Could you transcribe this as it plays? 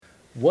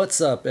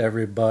What's up,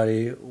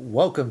 everybody?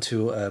 Welcome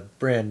to a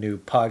brand new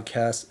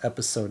podcast,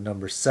 episode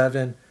number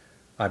 7.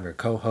 I'm your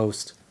co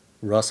host,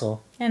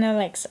 Russell. And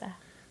Alexa.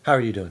 How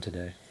are you doing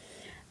today?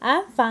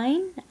 I'm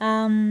fine.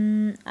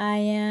 I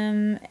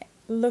am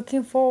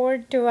looking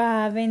forward to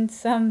having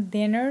some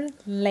dinner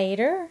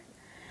later.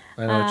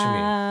 I know what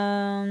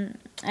you mean.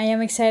 I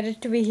am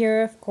excited to be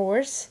here, of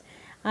course.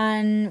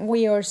 And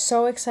we are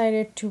so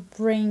excited to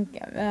bring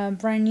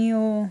brand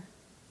new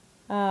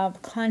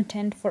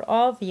content for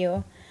all of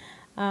you.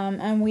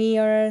 And we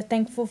are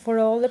thankful for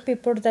all the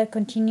people that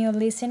continue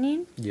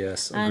listening.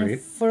 Yes, And agreed.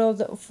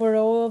 for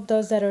all of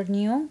those that are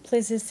new,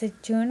 please stay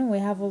tuned. We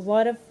have a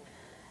lot of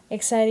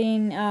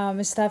exciting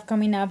stuff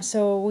coming up,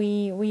 so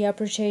we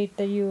appreciate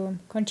that you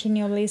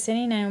continue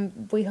listening,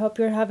 and we hope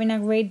you're having a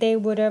great day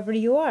wherever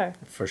you are.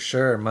 For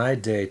sure, my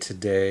day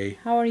today,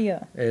 How are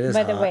you? it is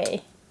By hot. the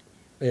way,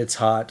 It's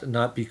hot,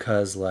 not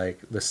because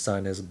the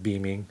sun is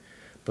beaming,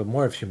 but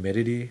more of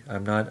humidity.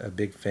 I'm not a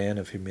big fan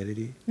of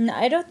humidity. no,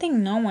 I don't think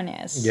no one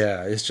is.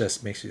 Yeah, it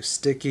just makes you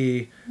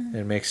sticky and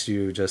it makes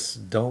you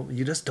just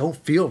don't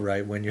feel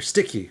right when you're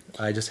sticky.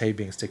 I just hate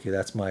being sticky.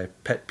 That's my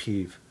pet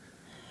peeve.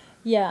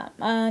 Yeah,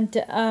 and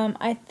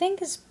I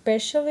think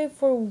especially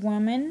for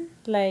women,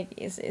 like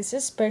it's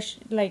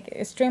especially like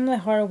extremely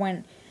hard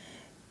when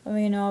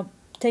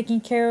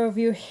taking care of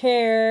your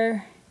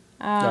hair.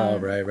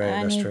 Right,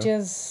 And that's it true.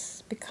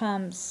 just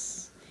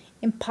becomes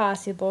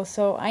impossible.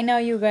 So I know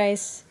you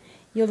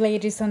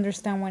ladies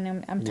understand what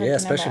I'm talking Yeah,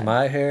 especially about.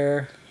 my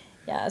hair.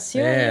 Yes,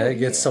 Yeah, it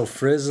gets so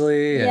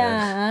frizzly. And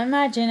Yeah, I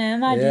imagine.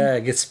 yeah,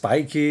 it gets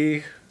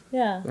spiky.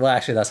 Yeah. Well,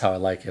 actually, that's how I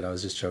like it. I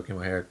was just joking.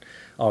 My hair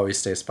always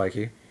stays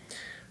spiky.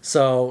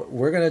 So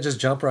we're going to just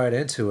jump right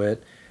into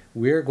it.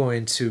 We're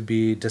going to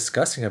be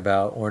discussing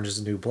about Orange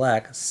is the New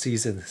Black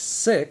Season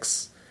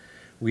 6.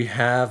 We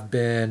have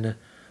been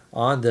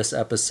on this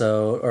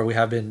episode, or we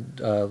have been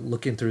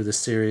looking through the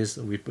series.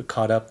 We've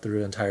caught up through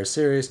the entire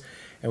series,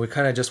 and we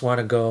kind of just want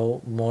to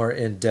go more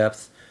in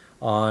depth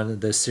on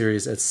the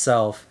series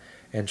itself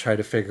and try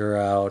to figure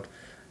out,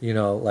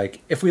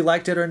 like if we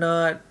liked it or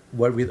not,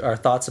 our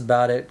thoughts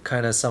about it,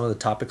 kind of some of the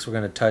topics we're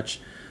going to touch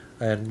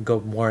and go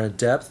more in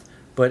depth.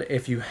 But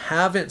if you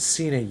haven't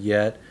seen it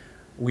yet,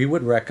 we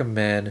would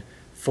recommend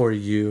for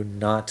you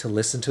not to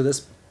listen to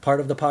this part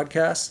of the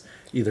podcast.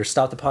 Either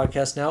stop the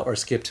podcast now or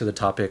skip to the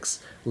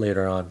topics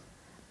later on.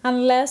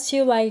 Unless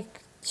you like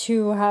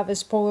to have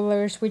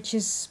spoilers, which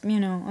is,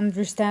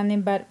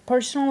 understanding. But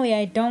personally,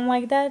 I don't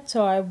like that,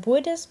 so I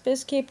would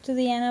skip to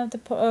the end of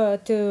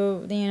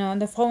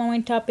the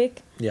following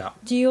topic. Yeah.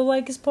 Do you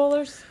like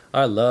spoilers?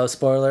 I love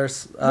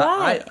spoilers.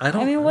 Why? I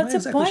don't. I mean, I'm what's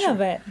not the exactly point sure.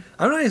 of it?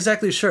 I'm not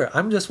exactly sure.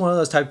 I'm just one of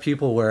those type of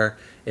people where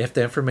if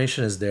the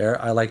information is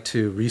there, I like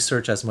to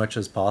research as much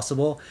as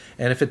possible.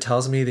 And if it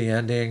tells me the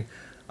ending,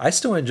 I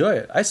still enjoy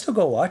it. I still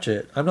go watch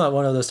it. I'm not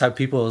one of those type of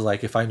people who's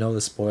like, if I know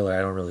the spoiler, I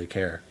don't really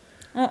care.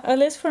 At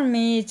least for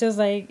me, it's just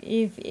like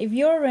if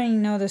you already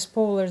know the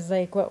spoilers,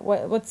 like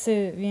what's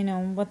the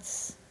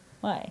what's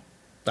why?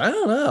 I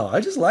don't know.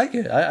 I just like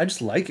it. I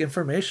just like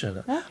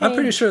information. I'm Okay.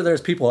 pretty sure there's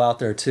people out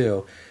there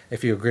too,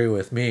 if you agree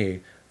with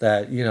me,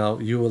 that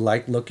you would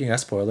like looking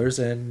at spoilers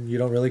and you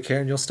don't really care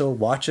and you'll still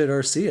watch it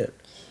or see it.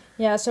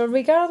 Yeah. So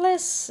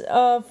regardless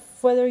of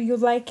whether you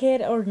like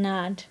it or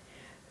not,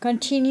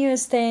 continue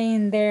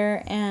staying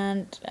there,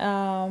 and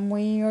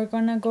we are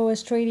gonna go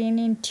straight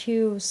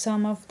into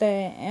some of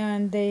the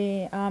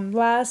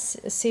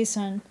last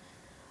season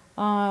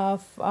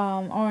of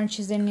Orange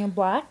is the New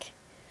Black.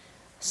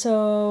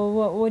 So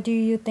what do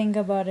you think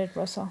about it,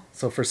 Russell?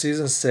 So for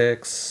season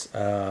 6,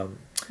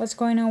 What's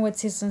going on with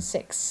season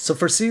 6? so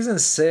for season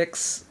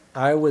 6,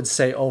 I would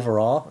say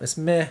overall it's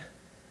meh.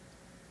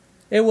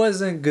 It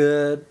wasn't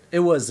good. It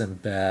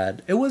wasn't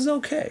bad. It was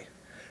okay.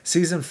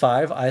 Season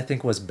 5, I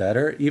think, was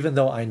better, even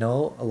though I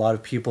know a lot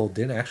of people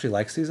didn't actually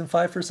like season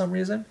 5 for some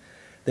reason.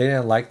 They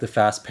didn't like the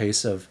fast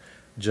pace of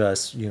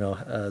just,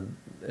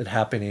 it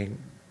happening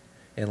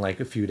in like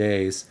a few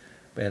days,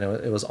 and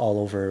it was all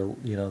over,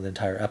 the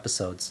entire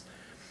episodes.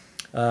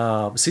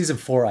 Season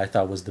 4, I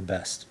thought, was the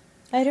best.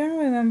 I don't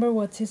remember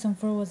what season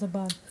 4 was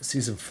about.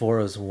 Season 4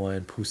 is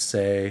when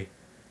Pusey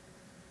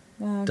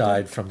Okay.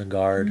 died from the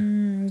guard.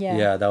 Yeah.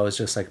 Yeah, that was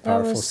just like a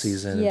powerful was-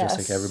 season, and just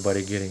like yes.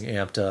 everybody getting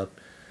amped up,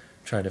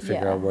 trying to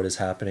figure Yeah. out what is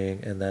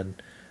happening, and then,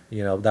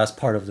 that's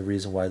part of the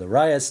reason why the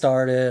riot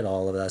started,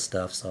 all of that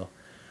stuff. So,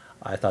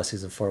 I thought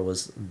season 4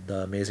 was the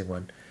amazing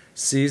one.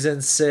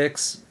 Season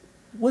 6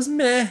 was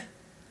meh.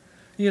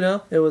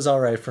 It was all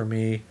right for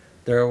me.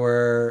 There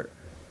were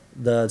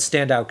the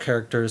standout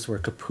characters were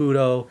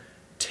Caputo,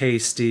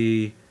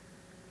 Tasty,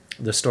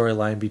 the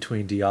storyline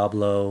between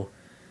Diablo,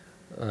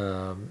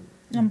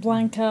 And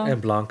Blanca.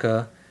 and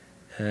Blanca,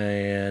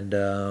 and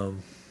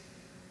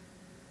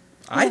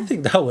I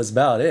think that was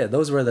about it.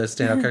 Those were the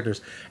standout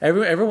characters.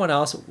 Everyone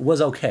else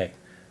was okay.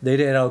 They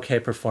did an okay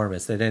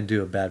performance. They didn't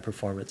do a bad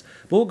performance.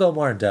 But we'll go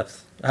more in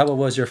depth. What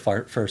was your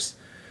first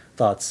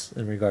thoughts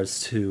in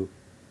regards to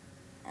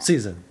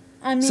season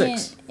I mean,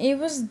 6? it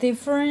was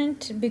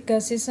different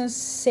because season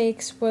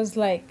 6 was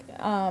like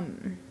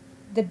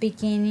the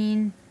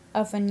beginning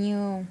of a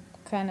new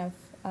kind of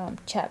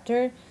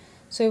chapter,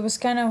 so it was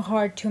kind of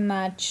hard to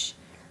match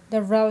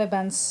the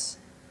relevance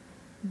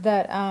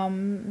that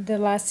the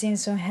last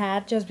season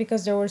had, just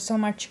because there was so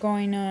much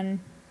going on,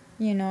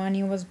 and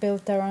it was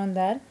built around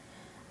that.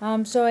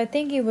 So I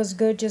think it was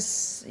good,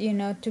 just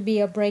to be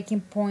a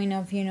breaking point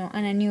of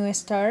and a new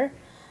star.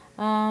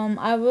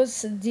 I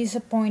was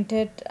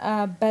disappointed,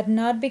 but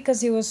not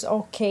because it was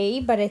okay.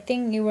 But I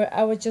think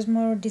I was just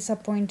more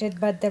disappointed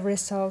by the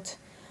result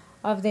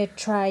of the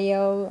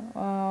trial,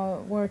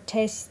 where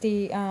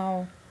Tasty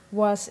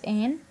was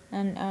in,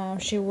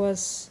 and she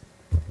was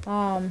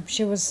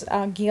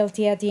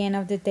guilty at the end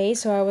of the day.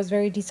 So I was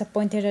very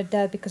disappointed at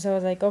that, because I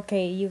was like,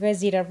 okay, you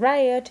guys did a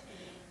riot,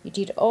 you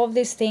did all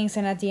these things,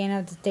 and at the end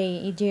of the day,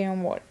 it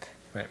didn't work.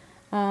 Right.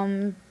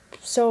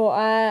 So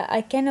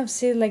I kind of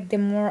see like the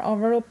more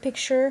overall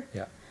picture.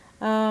 Yeah.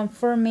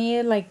 For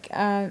me, like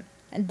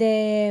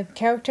the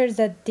characters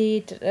that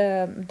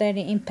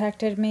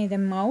impacted me the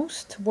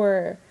most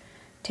were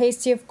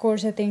Tasty. Of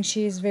course, I think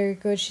she is very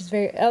good. She's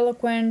very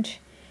eloquent.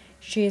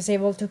 She is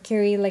able to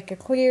carry like a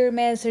clear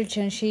message,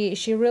 and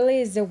she really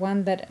is the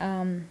one that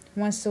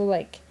wants to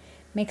like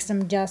make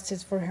some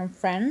justice for her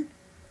friend.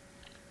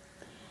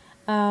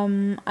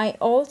 I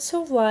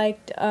also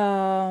liked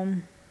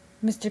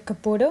Mr.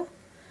 Caputo.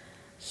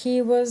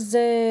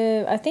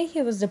 I think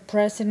he was the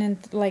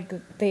president, like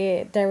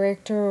the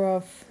director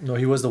of. No,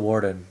 he was the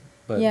warden,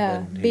 but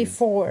Yeah, then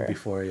before.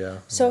 Before, yeah.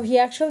 So he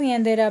actually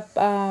ended up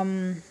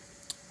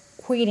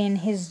quitting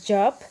his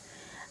job.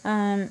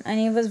 And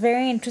it was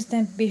very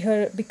interesting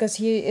because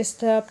he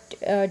stopped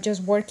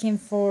just working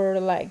for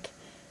like,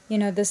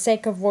 the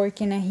sake of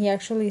working, and he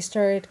actually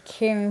started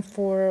caring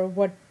for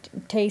what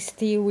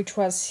Tasty, which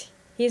was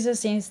his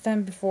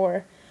assistant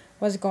before,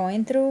 was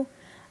going through.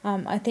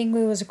 I think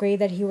it was great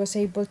that he was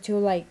able to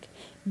like,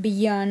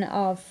 beyond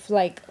of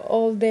like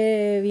all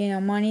the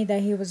money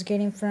that he was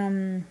getting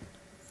from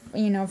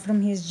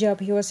his job,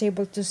 he was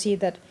able to see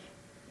that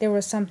there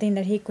was something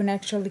that he could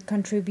actually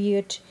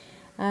contribute,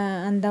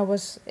 and that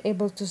was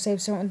able to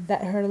save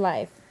her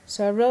life.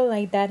 So I really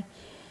like that.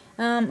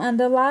 And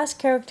the last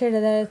character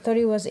that I thought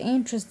it was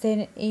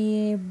interesting,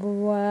 it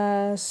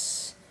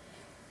was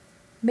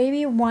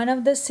maybe one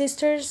of the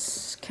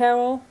sisters,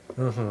 Carol.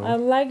 I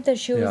like that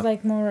she was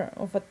like more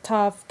of a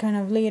tough kind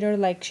of leader,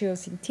 like she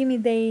was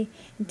intimidating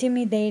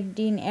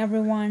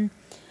everyone.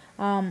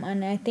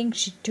 And I think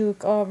she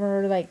took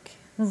over like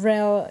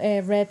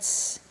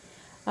Red's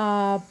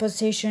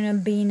position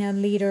of being a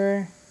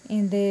leader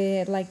in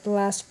the like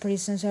last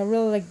prison. So I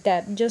really like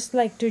that. Just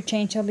like to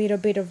change a little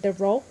bit of the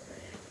role.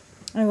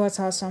 It was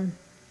awesome.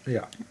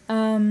 Yeah.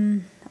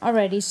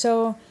 Alrighty,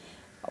 so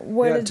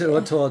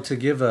to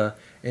give a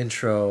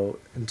intro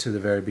into the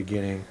very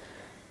beginning,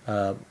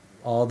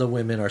 all the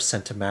women are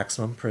sent to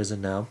maximum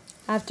prison now.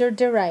 After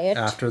the riot.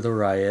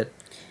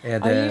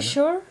 And are then, you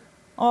sure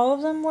all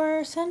of them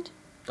were sent?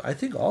 I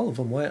think all of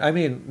them went. I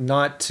mean,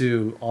 not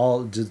to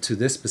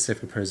this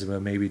specific prison,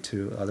 but maybe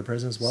to other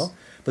prisons as well.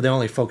 But they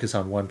only focus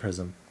on one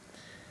prison.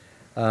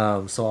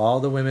 So all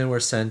the women were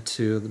sent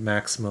to the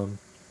maximum,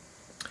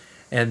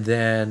 and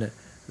then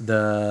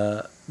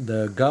the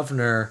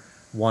governor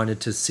wanted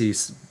to see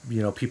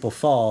people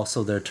fall,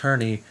 so the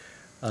attorney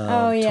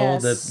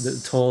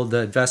told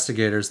the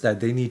investigators that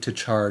they need to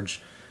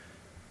charge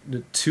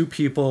 2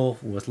 people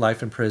with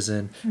life in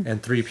prison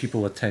and 3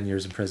 people with 10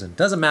 years in prison.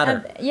 Doesn't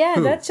matter.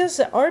 Who. That's just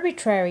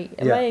arbitrary.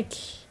 Yeah. Like,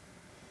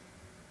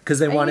 because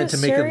they wanted to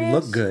make serious? it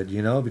look good,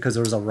 because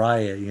there was a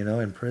riot,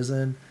 in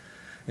prison,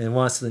 and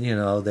once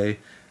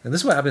and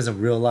this is what happens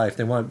in real life.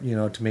 They want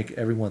to make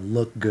everyone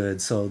look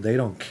good, so they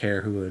don't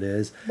care who it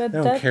is. But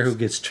they don't care who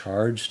gets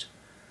charged.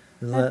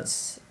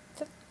 That's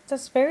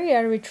very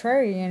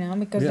arbitrary,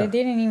 because they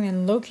didn't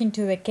even look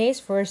into the case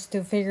first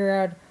to figure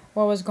out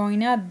what was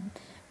going on.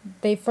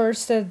 They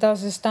first set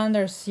those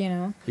standards,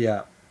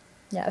 Yeah.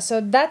 Yeah,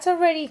 so that's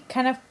already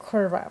kind of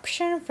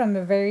corruption from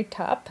the very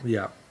top.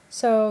 Yeah.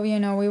 So,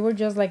 we were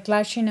just like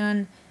lashing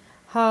on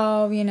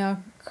how,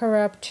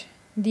 corrupt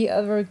the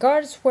other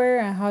guards were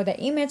and how the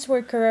inmates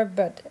were corrupt,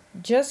 but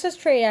just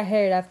straight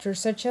ahead after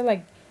such a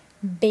like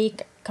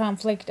big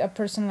conflict, a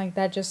person like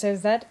that just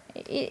says that,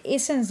 it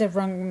sends the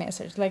wrong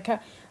message. Like,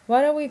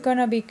 what are we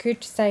gonna be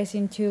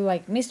criticizing to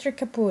like Mr.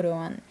 Caputo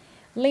and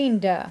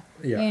Linda,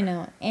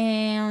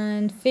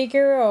 and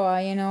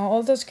Figueroa,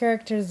 all those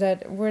characters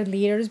that were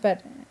leaders,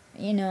 but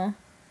that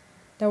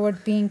were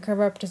being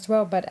corrupt as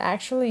well. But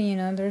actually,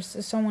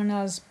 there's someone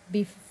else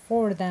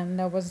before them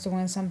that was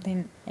doing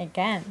something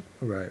again.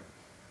 Right.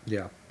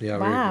 Yeah. Yeah.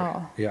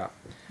 Wow. Yeah.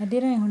 I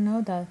didn't even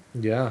know that.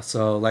 Yeah.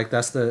 So like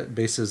that's the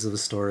basis of the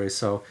story.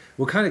 So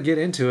we'll kind of get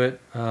into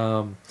it.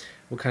 We'll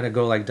kind of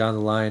go like down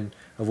the line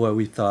of what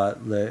we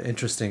thought the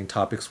interesting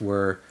topics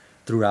were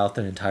throughout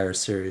the entire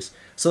series.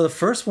 So the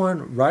first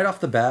one right off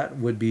the bat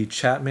would be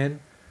Chapman,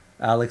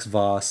 Alex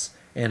Voss,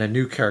 and a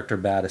new character,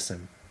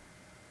 Madison.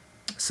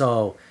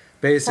 So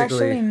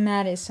basically, actually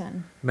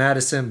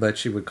Madison, but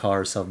she would call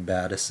herself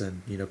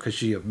Madison, because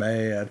she a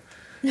bad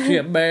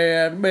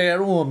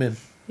woman.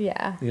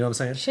 Yeah. You know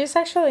what I'm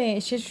saying?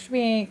 She should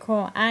be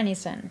called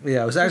Anison.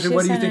 Yeah, it was actually.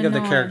 What She's do you an think of the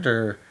annoying.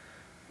 character?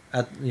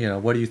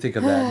 What do you think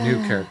of that new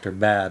character,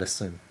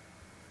 Madison?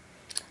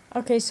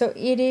 Okay, so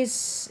it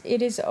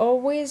is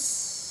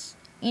always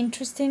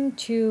interesting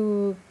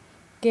to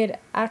get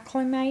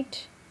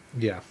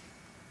Yeah,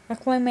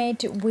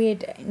 acclimate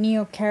with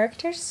new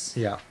characters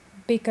yeah,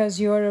 because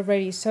you're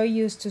already so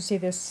used to see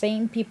the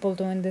same people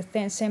doing the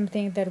same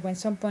thing that when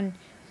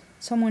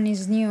someone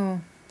is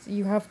new,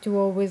 you have to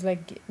always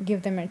like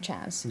give them a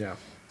chance. yeah.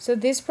 So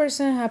this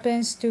person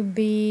happens to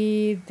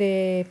be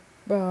the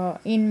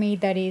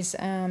inmate that is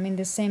in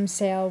the same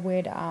cell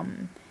with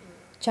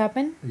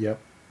Chapman. Yep.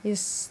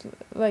 Is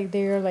like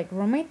they're like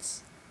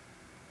roommates.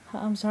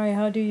 I'm sorry.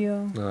 How do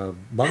you?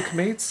 Bunk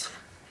mates.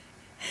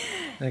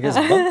 I guess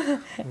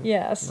bunk.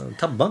 Yes.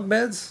 Top bunk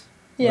beds.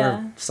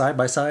 Yeah. Or side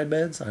by side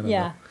beds. I don't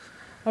Yeah.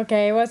 know.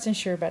 Okay, I wasn't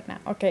sure, but now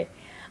okay.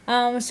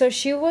 So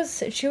she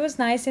was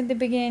nice in the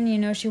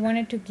beginning. She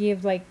wanted to be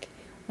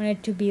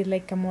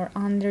like a more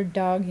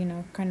underdog.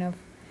 Kind of,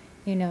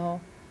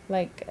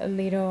 like a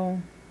little.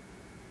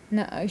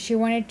 No, she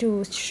wanted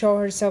to show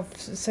herself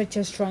such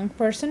a strong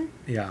person.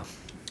 Yeah.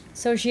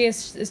 So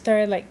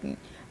started like.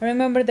 I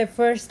remember the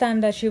first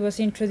time that she was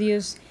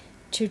introduced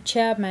to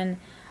Chapman.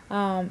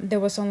 There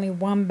was only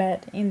one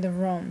bed in the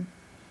room,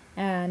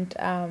 and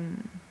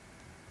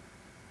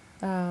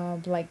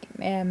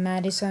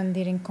Madison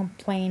didn't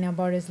complain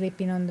about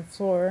sleeping on the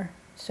floor.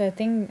 So I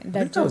think I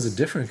think that was a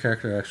different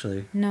character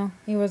actually. no,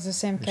 it was the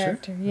same You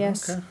character. Sure?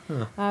 Yes.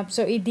 Okay. Huh.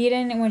 So it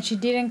didn't when she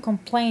didn't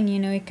complain.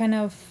 It kind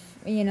of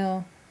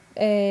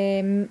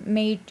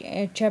made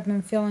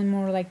Chapman feeling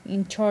more like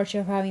in charge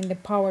of having the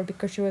power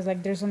because she was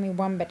like, "There's only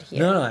one bed here."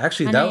 No,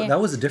 actually, And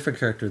that was a different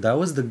character. That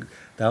was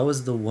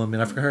the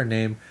woman. I forgot her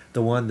name.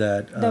 The one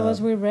that. that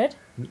was with Red.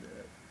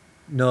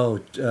 No,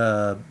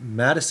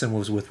 Madison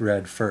was with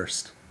Red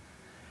first,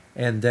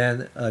 and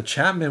then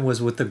Chapman was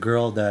with the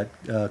girl that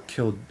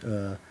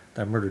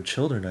that murdered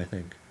children.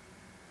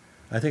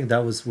 I think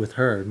that was with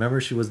her. Remember,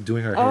 she was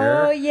doing her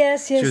hair. Oh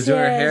yes, yes, She was doing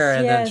her hair,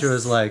 and then yes. she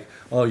was like,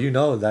 "Oh, you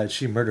know that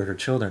she murdered her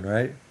children,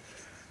 right?"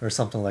 Or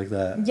something like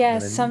that. Yes,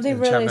 And then- something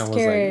and really Chapman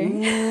scary. Was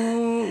like,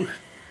 "Ooh."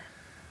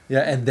 Yeah,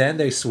 and then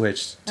they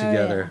switched Oh, yeah.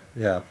 together.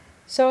 Yeah.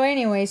 So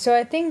anyway, so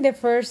I think the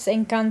first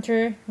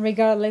encounter,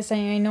 regardless,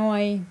 I know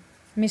I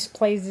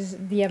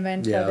misplaced the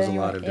event. Yeah, but there's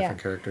anyway, a lot of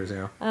different characters.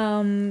 Yeah.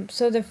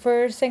 So the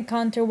first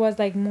encounter was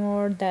like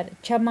more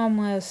that Chapman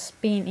was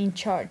being in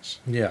charge,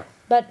 Yeah.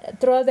 but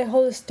throughout the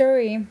whole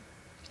story,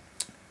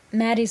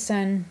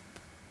 Madison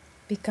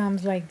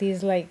becomes like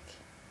this like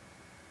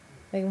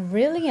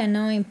really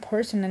annoying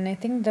person, and I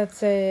think that's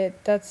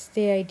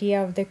the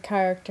idea of the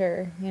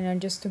character,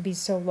 just to be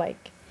so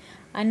like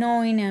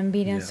annoying and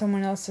being on Yeah.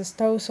 someone else's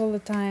toes all the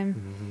time.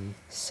 Hmm.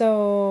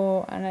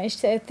 So, and I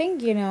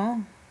think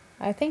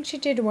I think she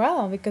did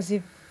well because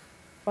if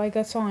I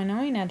got so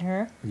annoying at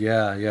her,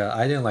 Yeah, yeah.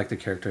 I didn't like the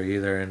character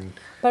either, and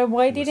but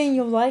why She was- didn't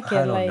you like it?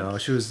 I don't like, know.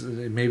 She was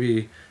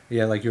maybe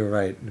yeah, like you were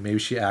right. Maybe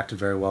she acted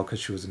very well because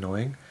she was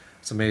annoying.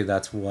 So maybe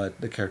that's what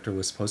the character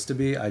was supposed to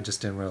be. I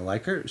just didn't really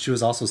like her. She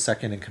was also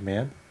second in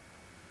command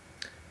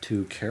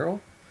to Carol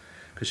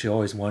because she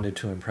always wanted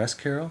to impress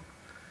Carol.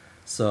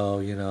 So,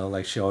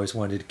 like she always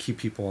wanted to keep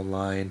people in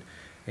line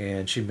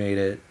and she made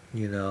it,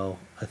 a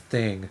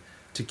thing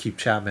to keep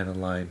Chapman in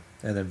line.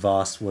 And then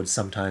Voss would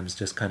sometimes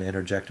just kind of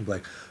interject and be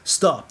like,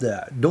 "Stop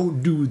that.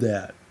 Don't do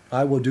that.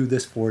 I will do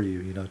this for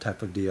you,"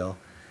 type of deal.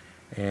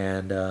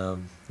 And there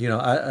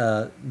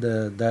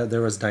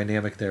was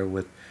dynamic there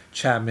with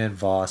Chapman,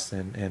 Voss,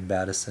 and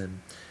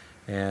Madison,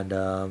 and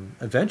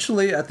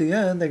eventually at the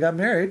end they got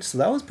married, so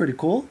that was pretty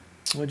cool.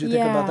 What did you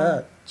think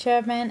about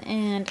Chapman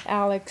and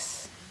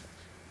Alex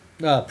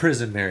that?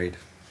 Prison married.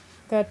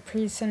 got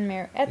prison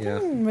married. I Yeah.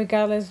 think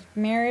regardless,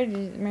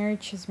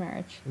 marriage is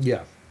marriage.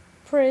 Yeah,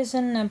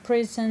 Prison and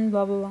prison,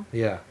 blah blah blah.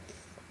 yeah,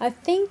 I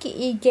think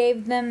it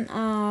gave them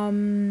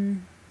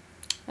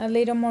a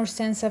little more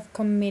sense of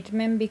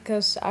commitment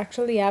because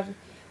actually,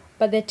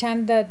 by the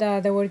time that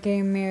they were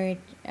getting married,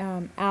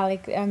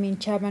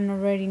 Chapman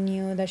already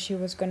knew that she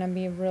was gonna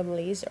be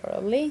released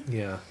early.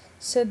 yeah,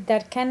 So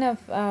that kind of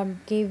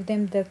gave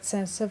them that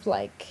sense of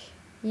like,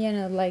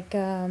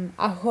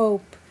 a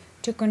hope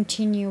to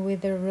continue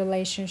with their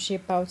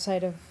relationship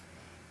outside of,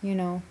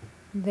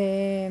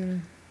 the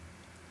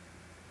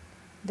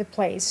the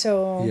place.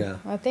 So Yeah.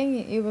 I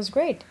think it was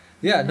great.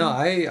 yeah. No,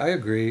 I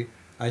agree.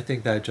 I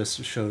think that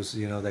just shows that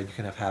you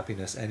can have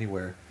happiness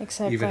anywhere,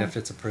 Exactly. even if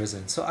it's a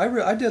prison. So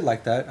I did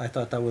like that. I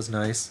thought that was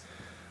nice.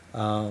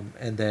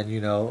 And then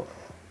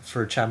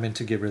for Chapman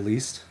to get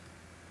released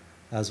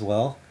as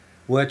well,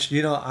 which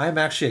I'm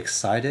actually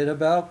excited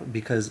about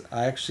because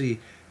I actually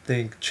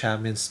think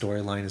Chapman's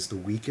storyline is the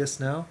weakest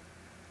now.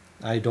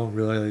 I don't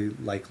really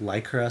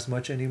like her as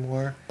much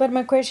anymore But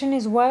my question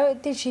is, why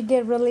did she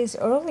get released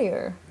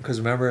earlier? because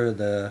remember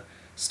the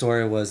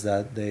story was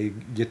that they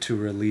get to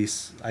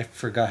release, I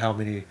forgot how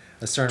many,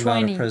 a certain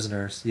amount 20. of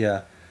prisoners.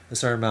 Yeah, a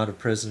certain amount of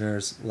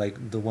prisoners,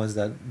 like the ones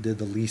that did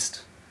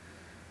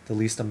the the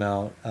least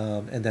amount,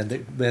 and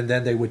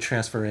then they would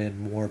transfer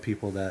in more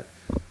people that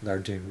are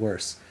doing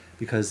worse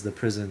because the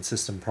prison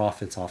system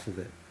profits off of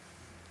it.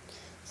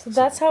 So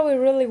that's how it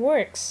really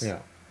works.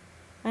 Yeah.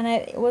 And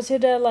was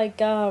it like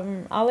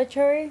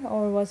arbitrary,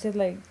 or was it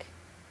like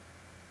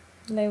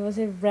was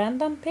it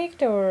random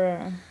picked,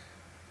 or?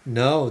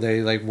 No,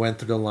 they like went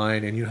through the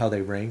line, and you know how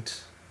they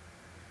ranked.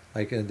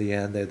 Like in the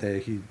end,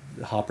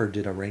 Hopper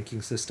did a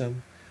ranking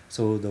system,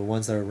 so the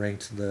ones that were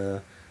ranked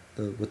the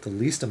with the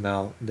least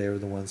amount, they were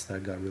the ones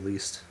that got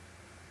released.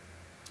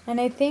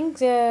 And I think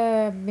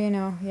yeah,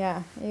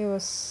 it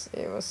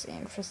was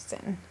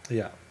interesting.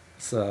 Yeah,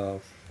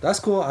 so that's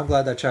cool. I'm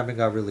glad that Chapman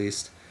got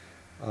released.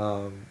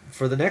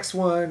 For the next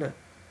one,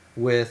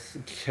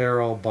 with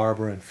Carol,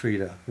 Barbara, and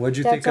Frida, what do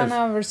you think That's of?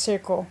 another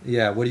circle.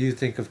 Yeah, what do you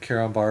think of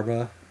Carol and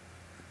Barbara?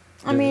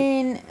 I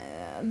mean,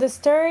 the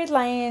story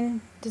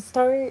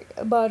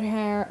about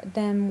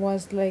them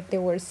was like they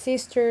were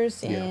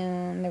sisters, Yeah.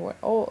 and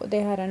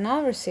they had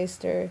another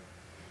sister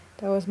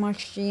that was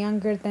much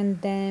younger than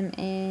them,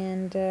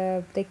 and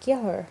they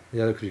kill her.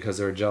 Yeah, because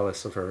they were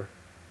jealous of her.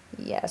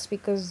 Yes,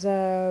 because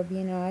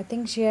I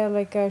think she had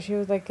she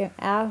was like an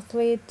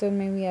athlete or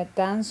maybe a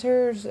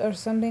dancer or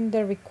something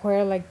that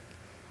required like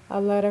a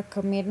lot of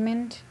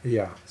commitment.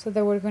 Yeah. So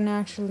they were gonna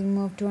actually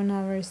move to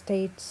another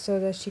state so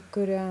that she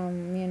could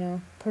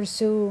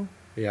pursue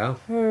Yeah.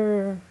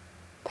 her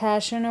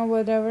passion or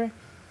whatever.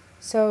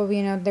 So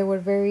they were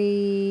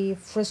very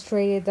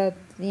frustrated that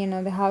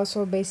the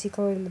household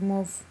basically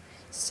moved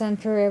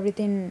center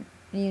everything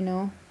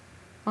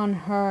on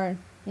her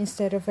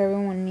instead of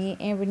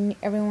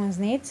everyone's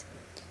needs.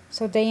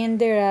 So they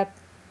ended up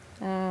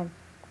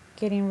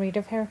getting rid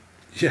of her.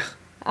 Yeah.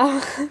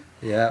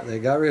 Yeah, they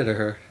got rid of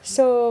her.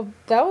 So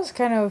that was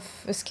kind of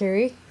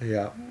scary.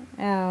 Yeah.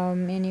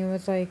 And it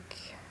was like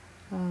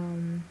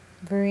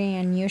very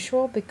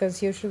unusual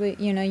because usually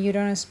you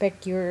don't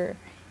expect your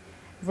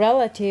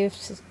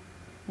relatives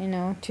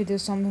to do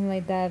something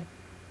like that,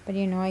 but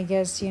I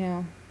guess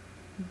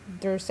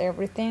there's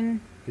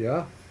everything.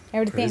 Yeah.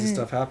 Everything. Crazy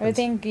stuff happens.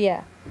 Everything.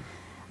 Yeah.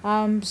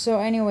 So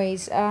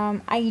anyways,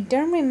 I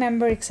don't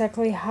remember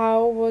exactly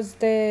how was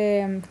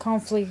the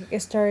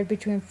conflict started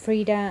between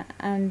Frida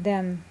and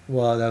them.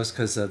 Well, that was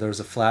because there was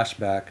a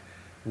flashback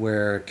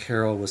where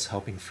Carol was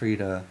helping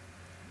Frida,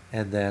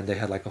 and then they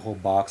had like a whole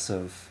box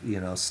of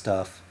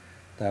stuff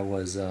that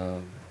was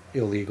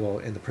illegal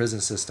in the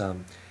prison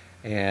system,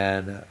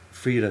 and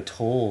Frida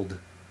told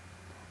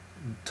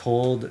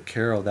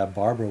Carol that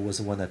Barbara was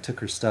the one that took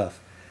her stuff,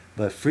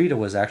 but Frida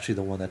was actually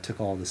the one that took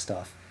all the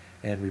stuff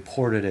and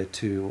reported it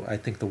to, I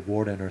think, the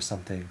warden or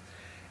something,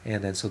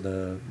 and then so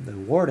the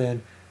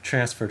warden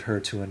transferred her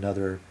to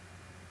another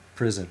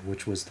prison,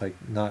 which was like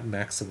not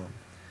maximum.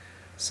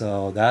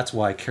 So that's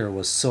why Carol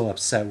was so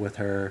upset with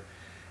her,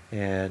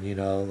 and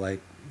like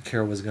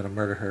Carol was gonna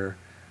murder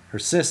her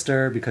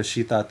sister because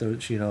she thought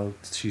that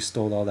she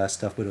stole all that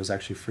stuff, but it was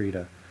actually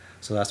Frida.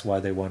 So that's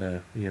why they want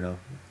to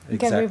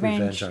exact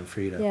revenge on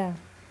Frida. Yeah.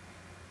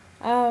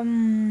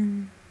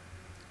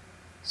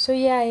 So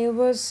yeah, it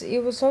was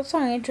also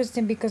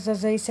interesting because,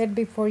 as I said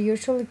before,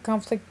 usually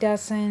conflict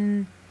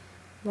doesn't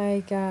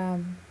like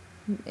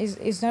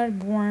is not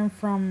born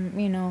from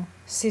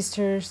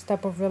sisters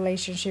type of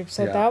relationship.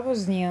 So Yeah. that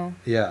was new.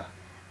 Yeah.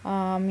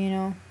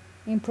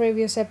 In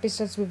previous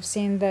episodes we've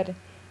seen that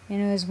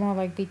it's more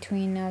like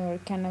between other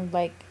kind of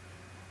like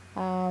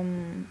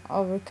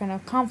other kind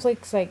of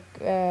conflicts like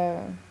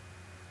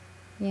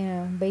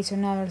based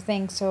on other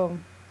things. So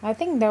I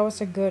think that was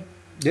a good.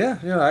 Yeah,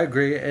 I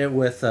agree.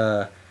 With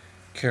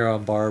Carol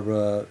and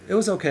Barbara, it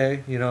was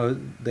okay.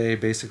 They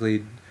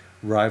basically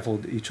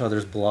rivaled each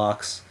other's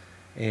blocks,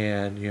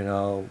 and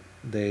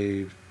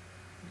they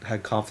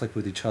had conflict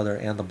with each other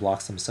and the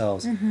blocks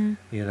themselves.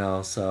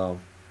 Mm-hmm. So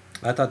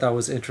I thought that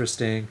was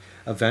interesting.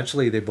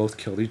 Eventually, they both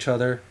killed each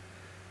other.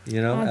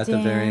 At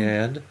the very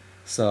end.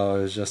 So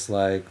it was just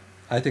like,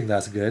 I think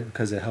that's good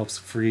because it helps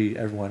free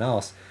everyone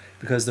else,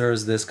 because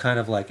there's this kind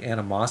of like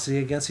animosity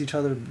against each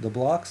other, the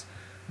blocks,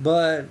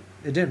 but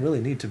it didn't really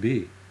need to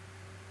be.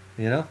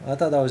 I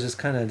thought that was just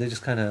kind of, they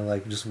just kind of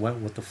like just went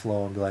with the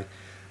flow and be like,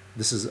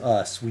 this is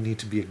us, we need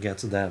to be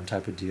against them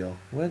type of deal,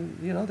 when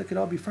they could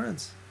all be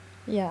friends.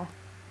 Yeah.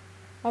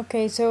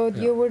 Okay, so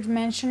Yeah. you were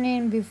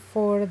mentioning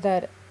before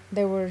that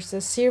there was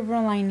a silver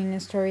lining in the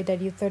story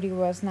that you thought it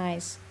was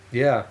nice.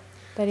 Yeah.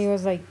 That it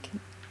was like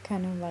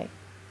kind of like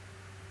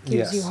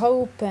gives Yes. you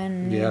hope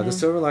and Yeah, the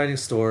silver lining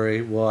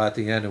story, well, at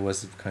the end it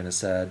was kind of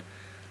sad,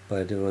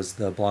 but it was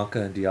the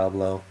Blanca and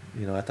Diablo.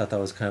 I thought that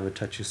was kind of a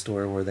touchy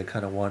story where they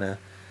kind of want to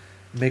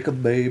make a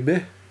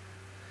baby,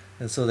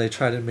 and so they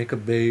try to make a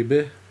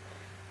baby,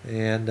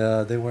 and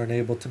they weren't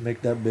able to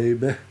make that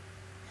baby,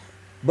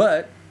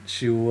 but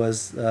she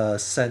was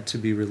sent to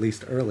be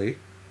released early,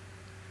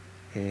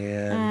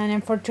 and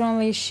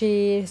unfortunately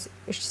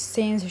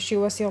since she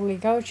was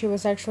illegal, she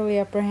was actually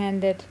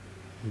apprehended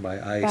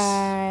by ICE.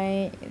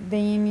 by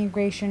the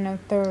immigration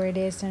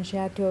authorities, and she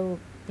had to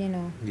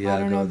Yeah, I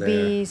don't go know, there.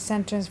 be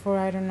sentenced for,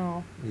 I don't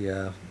know.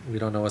 Yeah, we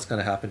don't know what's going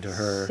to happen to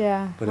her.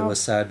 Yeah. But it was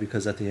sad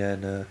because at the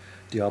end,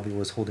 Diablo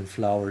was holding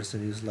flowers,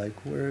 and he's like,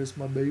 "Where's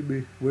my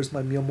baby? Where's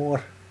my mi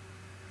amor?"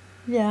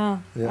 Yeah.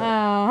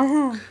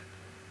 Yeah.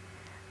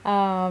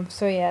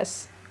 So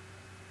yes.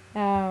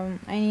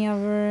 Any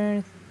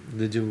other?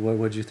 Did you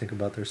what did you think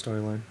about their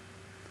storyline?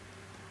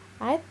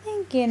 I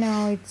think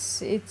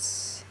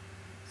it's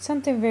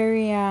something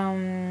very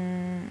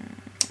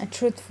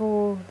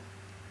truthful.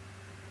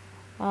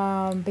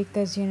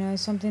 Because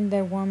it's something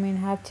that women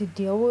had to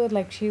deal with.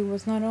 Like she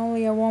was not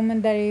only a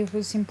woman that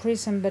was in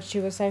prison, but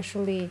she was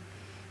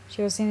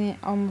in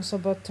almost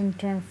about to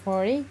turn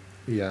 40.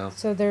 Yeah.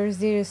 So there's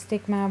this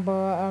stigma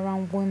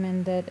around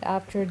women that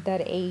after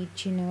that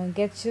age, it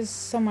gets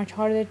just so much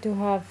harder to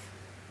have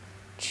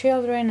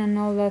children and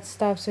all that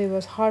stuff. So it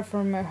was hard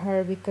for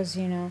her because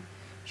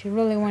she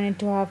really wanted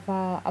to have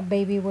a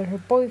baby with her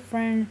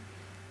boyfriend,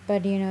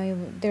 but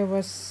there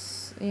was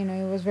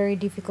it was very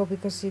difficult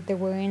because they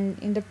were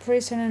in the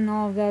prison and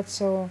all of that.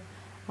 So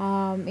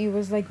it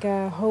was like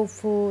a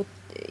hopeful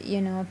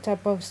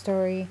type of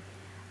story.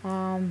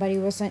 But it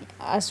wasn't,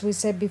 as we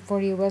said before,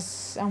 it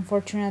was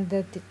unfortunate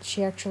that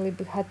she actually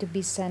had to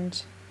be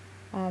sent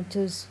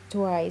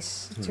to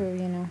ICE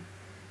to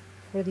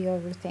for the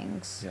other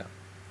things. Yeah.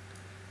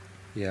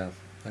 Yeah,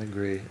 I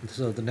agree.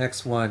 So the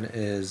next one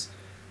is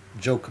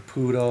Joe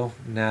Caputo,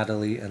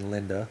 Natalie, and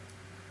Linda.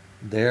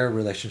 Their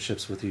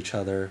relationships with each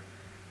other,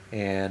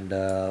 and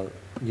I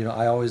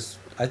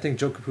think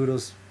Joe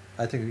Caputo's.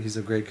 I think he's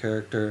a great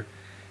character,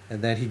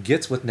 and then he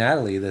gets with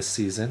Natalie this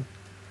season.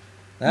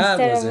 That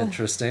Instead was of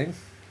interesting.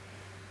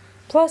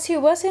 Plus, he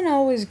wasn't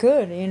always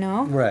good,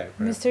 Right.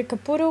 Mr.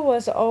 Caputo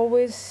was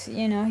always,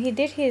 he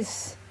did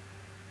his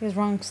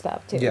wrong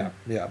stuff too. Yeah,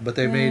 but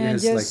they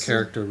made his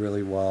character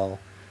really well.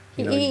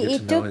 You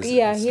get to know his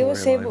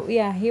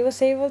storyline. He was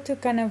able to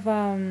kind of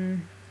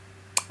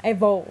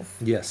evolve.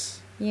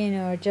 Yes.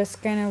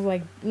 Just kind of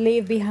like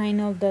leave behind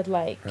all that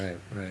Right.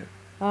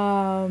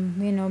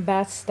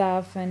 bad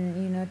stuff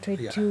and try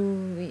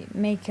to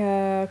make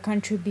a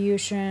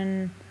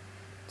contribution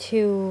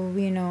to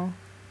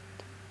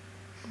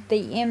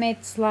the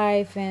inmates'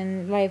 lives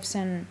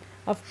and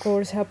of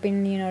course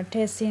helping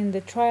testing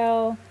the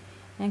trial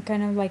and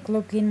kind of like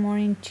looking more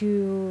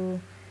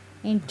into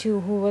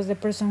who was the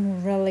person who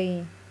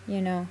really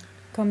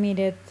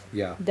committed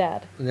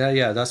that.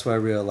 Yeah, that's what I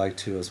really like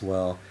too as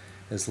well.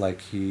 Is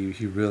like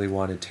he really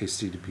wanted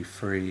Tasty to be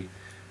free,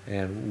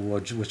 and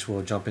which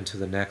we'll jump into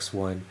the next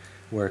one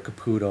where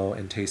Caputo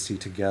and Tasty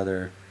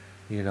together,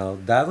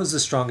 that was the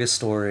strongest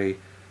story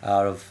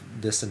out of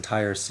this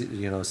entire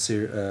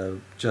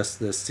just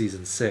this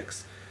season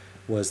 6,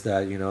 was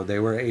that they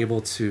were able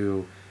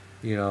to,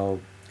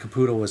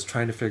 Caputo was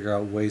trying to figure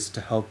out ways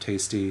to help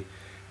Tasty,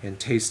 and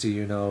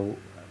Tasty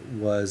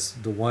was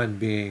the one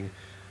being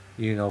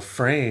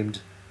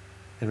framed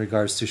in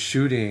regards to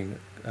shooting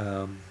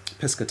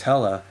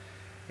Piscatella,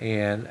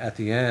 and at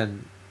the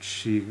end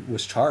she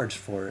was charged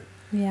for it.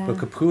 Yeah. But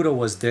Caputo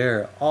was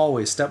there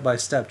always step by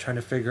step trying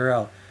to figure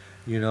out,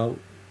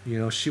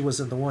 she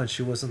wasn't the one.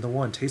 She wasn't the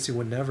one. Tasty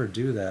would never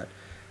do that,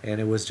 and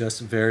it was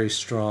just very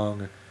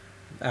strong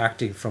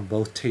acting from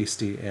both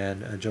Tasty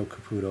and Joe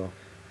Caputo,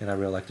 and I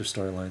really like their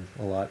storyline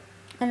a lot.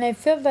 And I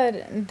feel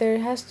that there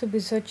has to be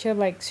such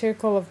a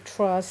circle of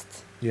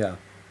trust. Yeah.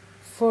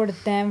 For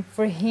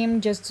him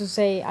just to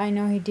say, I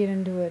know he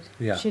didn't do it.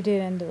 Yeah. She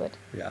didn't do it.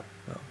 Yeah.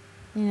 Oh.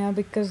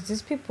 Because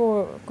these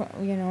people,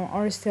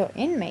 are still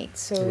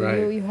inmates. So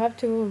right. you have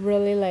to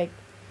really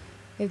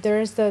if there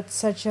is that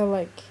such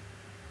a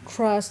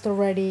trust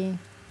already,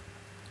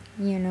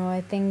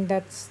 I think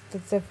that's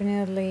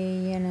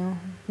definitely,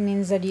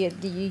 means that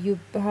you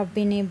have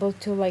been able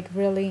to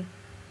really,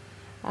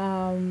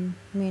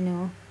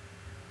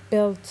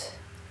 build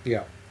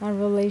yeah. a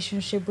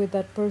relationship with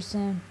that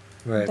person.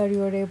 Right. That you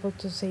were able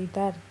to say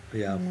that.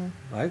 Yeah,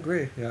 I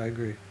agree.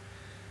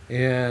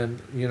 And,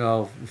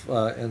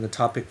 and the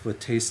topic with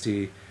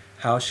Tasty,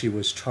 how she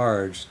was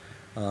charged,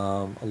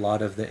 a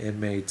lot of the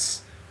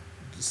inmates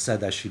said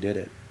that she did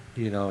it,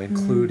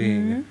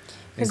 including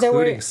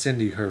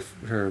Cindy,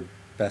 her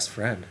best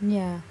friend.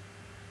 Yeah.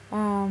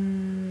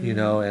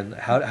 And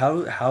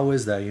how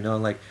is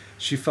that?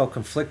 She felt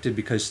conflicted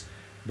because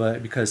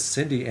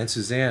Cindy and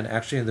Suzanne,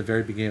 actually in the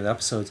very beginning of the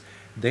episodes,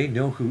 they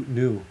knew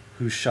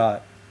who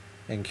shot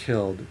and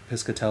killed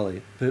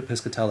Piscatella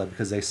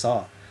because they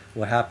saw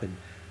what happened.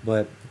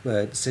 But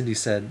Cindy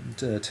said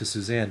to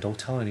Suzanne, don't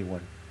tell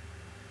anyone,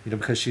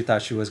 because she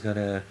thought she was going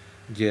to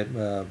get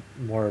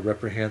more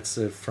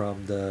reprehensive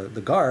from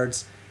the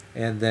guards.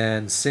 And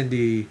then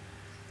Cindy,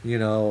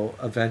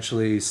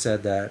 eventually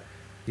said that,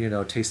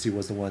 Tasty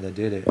was the one that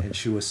did it. And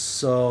she was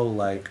so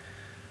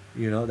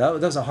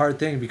that was a hard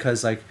thing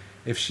because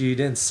if she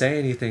didn't say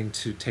anything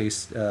to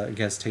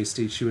against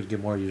Tasty, she would get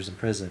more years in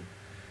prison.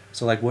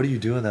 So what do you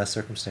do in that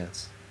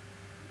circumstance?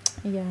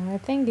 Yeah, I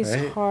think it's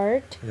right?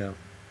 hard. Yeah.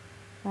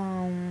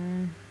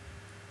 I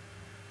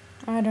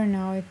don't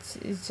know. It's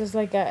just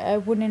I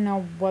wouldn't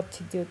know what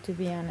to do, to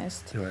be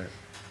honest. Right.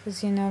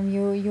 Because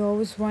you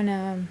always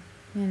wanna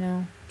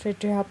try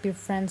to help your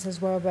friends as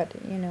well, but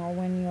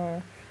when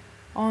your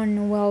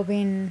own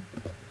well-being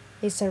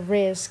it's a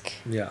risk.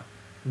 Yeah,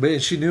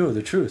 but she knew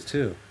the truth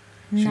too.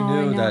 She No,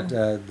 I knew know.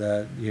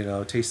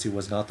 that Tasty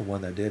was not the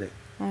one that did it,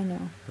 I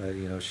know. but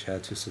she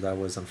had to. So that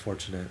was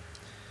unfortunate.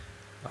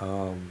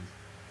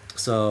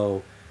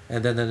 So,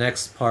 and then the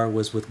next part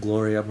was with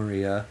Gloria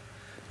Maria.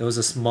 There was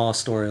a small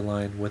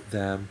storyline with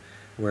them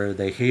where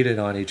they hated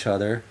on each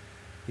other.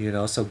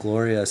 So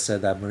Gloria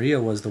said that Maria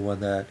was the one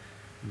that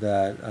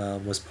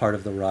was part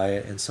of the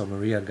riot, and so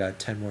Maria got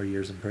 10 more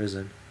years in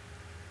prison.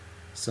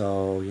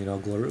 So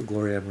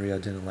Gloria and Maria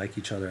didn't like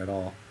each other at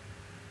all.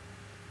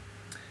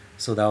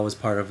 So that was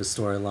part of the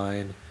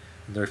storyline.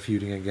 They're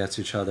feuding against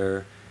each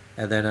other.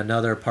 And then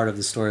another part of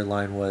the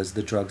storyline was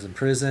the drugs in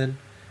prison.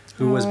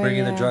 Who was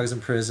bringing the drugs in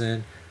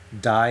prison?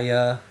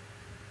 Daya,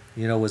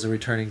 was a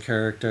returning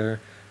character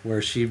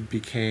where she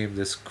became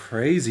this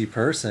crazy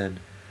person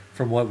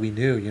from what we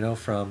knew,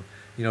 from,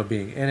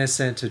 being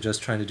innocent to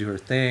just trying to do her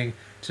thing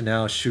to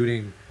now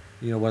shooting,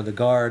 one of the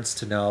guards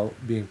to now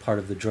being part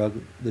of the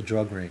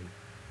drug ring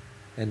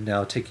and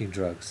now taking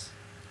drugs.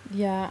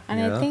 Yeah, and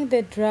I think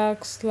the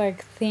drugs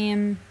like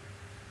theme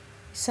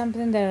is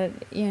something that,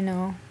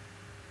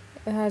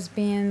 has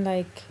been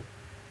like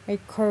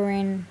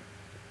recurring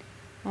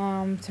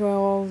through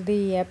all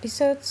the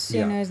episodes.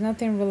 It's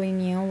nothing really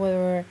new,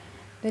 whether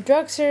the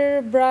drugs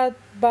are brought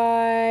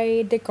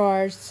by the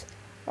guards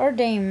or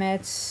the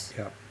inmates.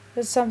 Yeah.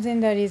 That's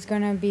something that is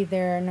gonna be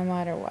there no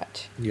matter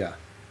what. Yeah.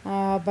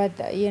 But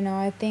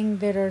I think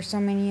there are so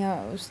many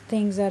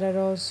things that are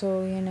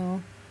also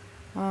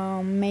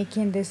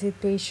making the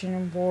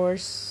situation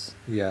worse.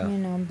 Yeah.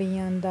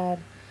 Beyond that.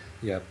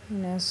 Yep.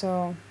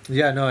 So.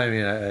 Yeah, no, I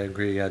mean, I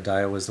agree. Yeah,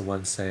 Daya was the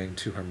one saying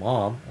to her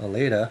mom,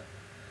 Aleda,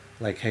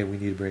 like, hey, we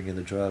need to bring in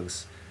the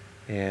drugs.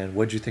 And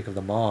what'd you think of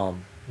the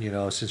mom?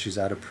 Since she's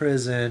out of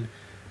prison,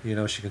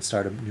 she can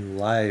start a new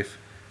life.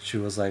 She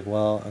was like,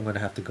 well, I'm going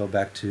to have to go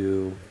back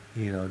to,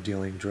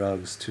 dealing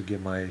drugs to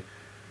get my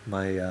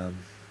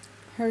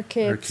her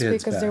kids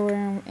because back. they were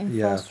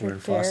in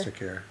foster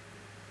care.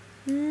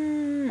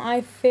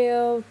 I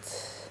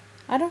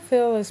don't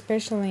feel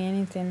especially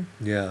anything.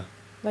 Yeah.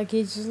 Like,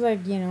 it's just like,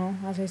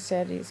 as I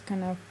said, it's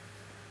kind of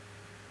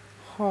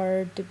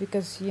hard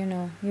because,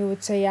 you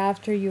would say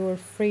after you were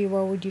free,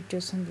 why would you do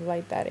something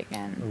like that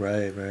again?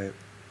 Right.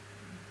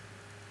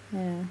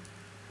 Yeah.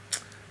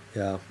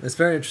 Yeah, it's a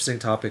very interesting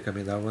topic. I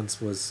mean, that one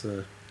was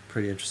a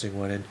pretty interesting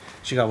one. And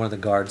she got one of the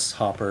guards,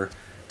 Hopper,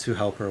 to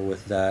help her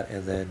with that.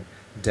 And then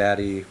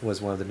Daddy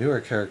was one of the newer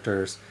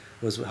characters,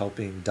 was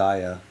helping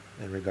Daya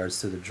in regards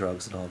to the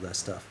drugs and all that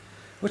stuff.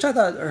 Which I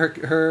thought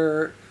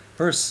her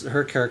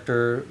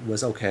character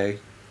was okay.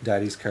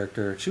 Daddy's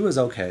character, she was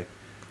okay.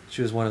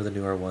 She was one of the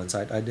newer ones.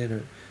 I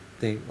didn't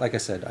think, like I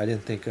said, I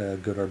didn't think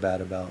good or bad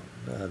about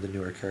the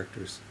newer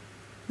characters.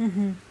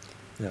 Mm-hmm.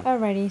 Yeah.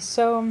 Alrighty,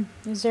 so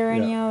is there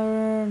any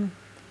other...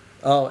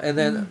 Oh, and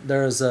then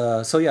there's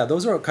so yeah,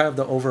 those are kind of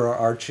the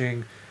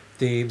overarching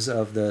themes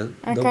of the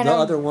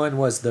other one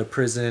was the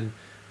prison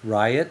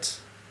riot,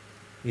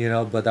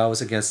 but that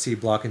was against C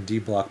Block and D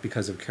Block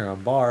because of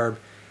Karen Barb,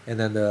 and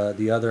then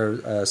the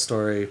other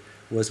story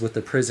was with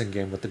the prison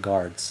game with the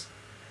guards,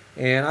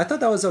 and I thought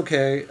that was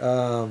okay.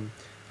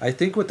 I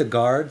think with the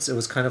guards it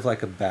was kind of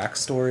like a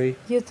backstory.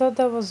 You thought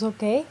that was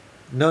okay?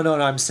 No,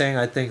 I'm saying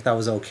I think that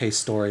was an okay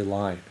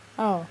storyline.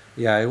 Oh.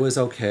 Yeah, it was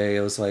okay.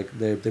 It was like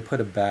they put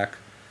a back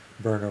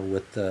burner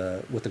with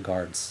the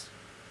guards.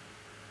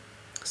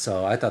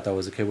 So I thought that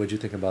was okay. What did you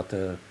think about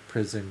the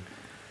prison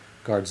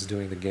guards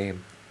doing the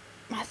game?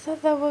 I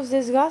thought that was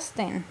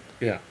disgusting.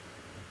 Yeah.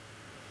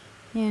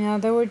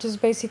 They were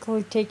just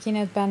basically taking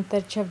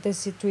advantage of the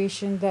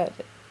situation that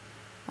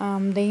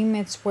the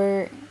inmates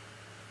were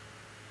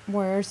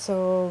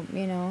so,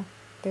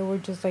 they were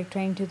just like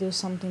trying to do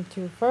something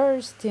to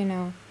first,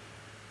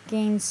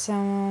 gain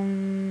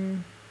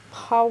some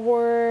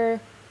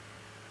power,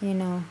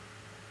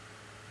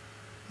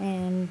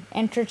 and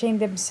entertain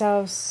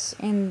themselves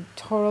in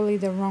totally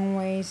the wrong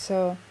way.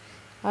 So,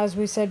 as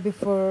we said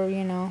before,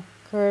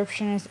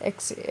 corruption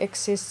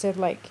existed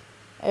like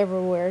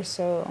everywhere.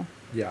 So,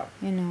 yeah,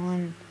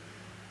 and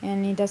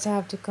it doesn't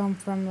have to come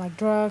from like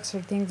drugs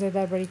or things like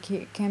that, but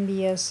it can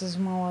be as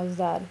small as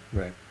that.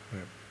 Right.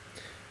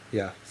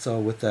 Yeah. So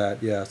with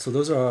that, yeah. So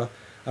those are.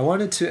 I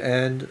wanted to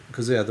end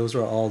because those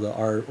are all the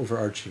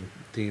overarching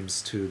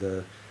themes to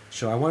the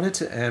show. I wanted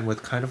to end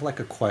with kind of like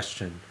a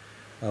question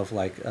of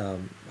like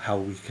how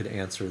we could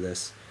answer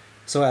this.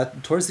 So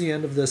towards the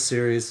end of this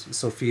series,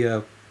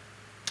 Sophia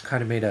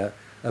kind of made a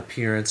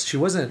appearance. She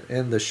wasn't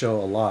in the show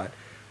a lot,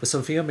 but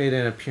Sophia made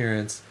an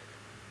appearance,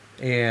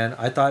 and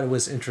I thought it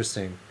was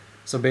interesting.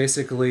 So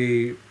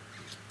basically,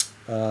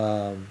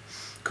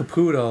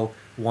 Caputo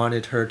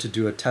wanted her to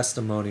do a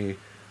testimony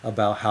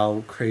about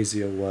how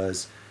crazy it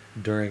was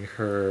during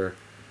her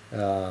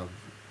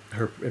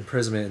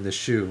imprisonment in the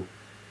SHU,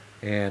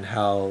 and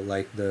how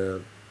like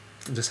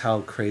just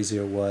how crazy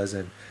it was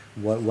and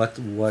what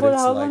For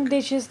it's how like. long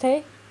did she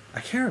stay? I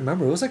can't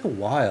remember. It was like a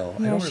while.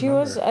 Yeah, I don't she remember.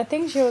 was. I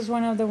think she was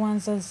one of the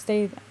ones that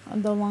stayed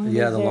the longest.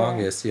 Yeah, the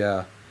longest.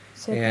 Yeah,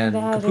 So and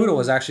Caputo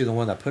was actually the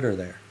one that put her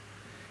there,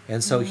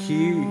 and so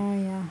he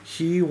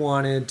He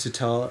wanted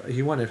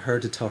her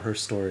to tell her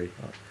story,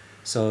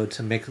 so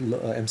to make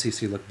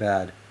MCC look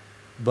bad,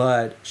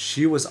 but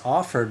she was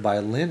offered by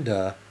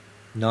Linda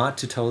not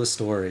to tell the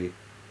story.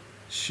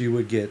 She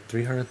would get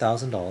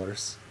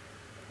 $300,000,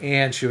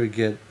 and she would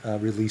get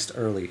released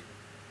early.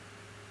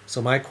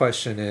 So my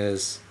question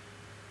is,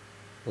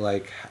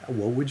 like,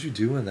 what would you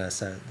do in that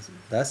sense?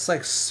 That's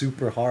like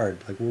super hard.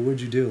 Like, what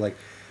would you do? Like,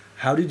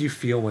 how did you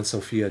feel when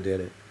Sophia did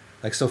it?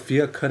 Like,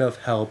 Sophia could have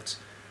helped,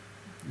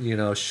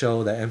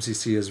 show that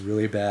MCC is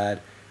really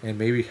bad and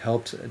maybe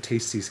helped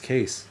Tasty's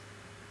case,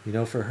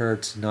 for her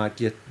to not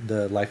get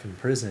the life in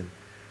prison.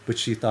 But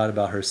she thought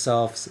about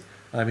herself.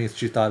 I mean,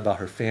 she thought about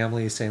her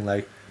family, saying,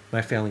 like,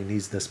 my family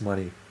needs this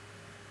money.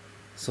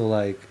 So,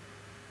 like,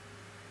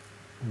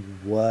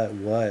 what?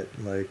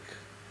 Like,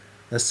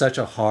 that's such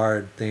a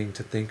hard thing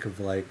to think of.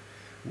 Like,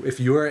 if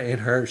you were in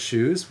her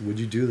shoes, would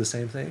you do the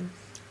same thing?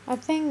 I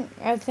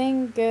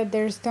think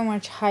there's too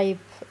much hype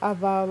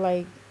about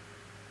like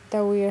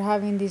that we are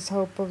having this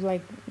hope of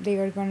like they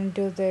are gonna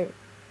do the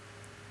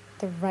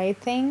right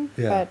thing,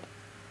 Yeah. but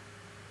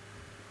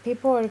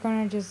people are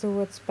gonna just do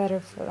what's better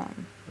for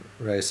them.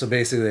 Right. So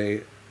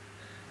basically,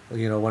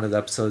 one of the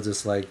episodes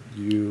is like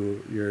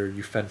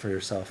you fend for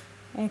yourself.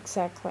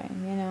 Exactly.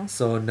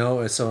 So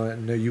no,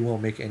 you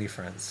won't make any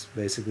friends.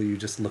 Basically, you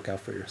just look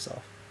out for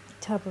yourself.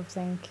 Type of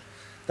thing.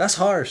 That's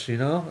harsh,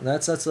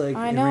 That's like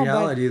I in know, but-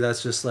 reality,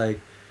 that's just like,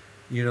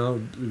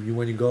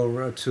 when you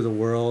go to the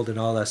world and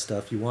all that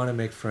stuff, you want to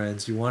make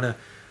friends. You want to,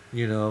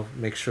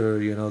 make sure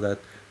that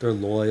they're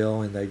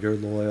loyal and that you're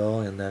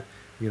loyal and that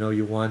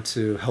you want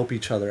to help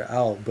each other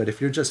out. But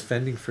if you're just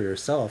fending for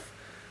yourself,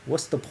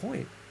 what's the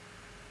point,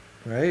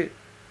 right?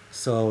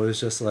 So it was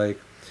just like,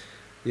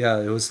 yeah,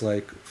 it was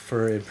like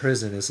for in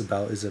prison, is it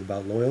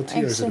about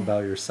loyalty or is it Actually-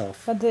 about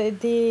yourself? But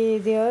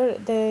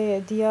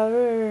the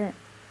other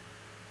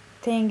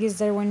thing is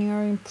that when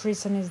you're in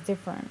prison is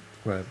different,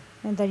 Right.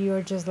 and that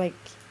you're just like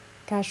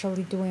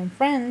casually doing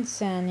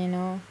friends,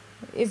 and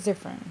it's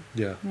different.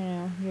 Yeah.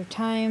 Your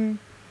time,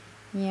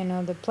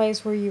 the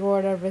place where you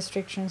are, the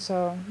restrictions,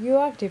 so you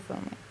act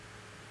differently.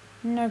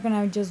 You're not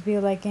gonna just be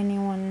like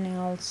anyone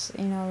else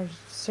in our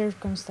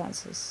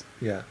circumstances.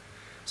 Yeah.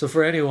 So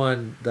for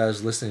anyone that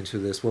is listening to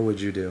this, what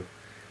would you do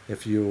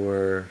if you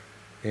were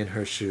in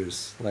her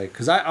shoes? Like,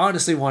 because I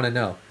honestly want to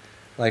know.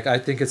 Like, I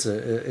think it's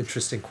a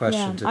interesting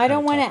question. I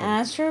don't want to talk about.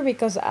 answer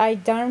because I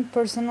don't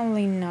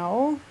personally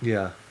know.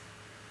 Yeah.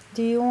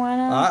 Do you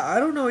wanna? I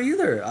don't know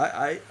either.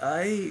 I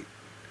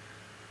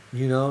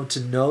to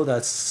know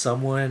that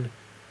someone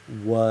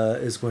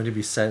is going to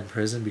be set in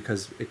prison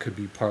because it could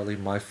be partly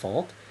my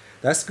fault.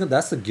 That's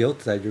the guilt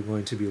that you're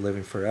going to be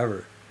living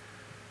forever.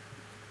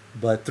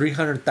 But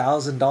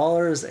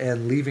 $300,000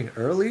 and leaving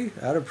early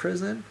out of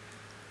prison,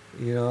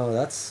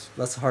 that's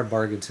a hard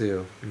bargain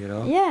too. Yeah,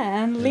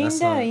 and And that's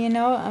Linda,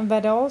 not-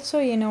 but also,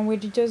 we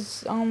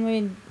just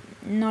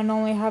not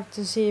only have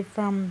to see it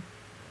from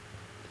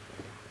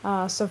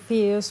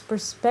Sophia's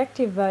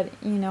perspective, but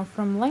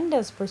from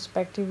Linda's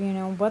perspective,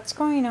 what's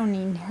going on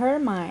in her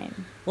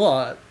mind.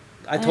 Well,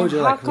 I told And you,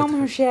 how like,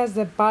 come with- she has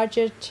the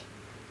budget?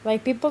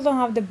 Like, people don't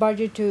have the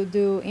budget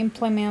to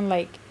implement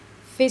like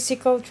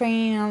physical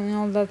training and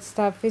all that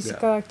stuff,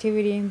 physical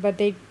activity, but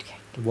they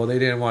they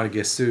didn't want to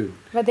get sued.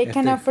 If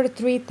can they- offer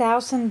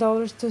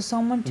 $3,000 to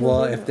someone to. Well,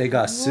 live- if they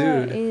got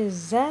sued- what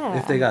is that?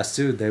 If they got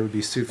sued, they would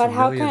be sued But for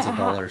how millions can of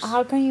dollars.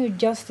 how can you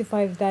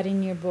justify that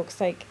in your books?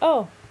 Like,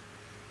 oh,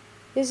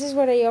 this is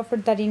what I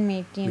offered that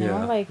inmate.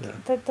 Yeah, like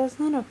yeah. that's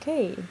not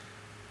okay.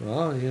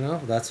 Well,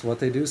 that's what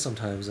they do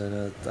sometimes,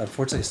 and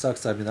unfortunately, it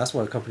sucks. I mean, that's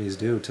what companies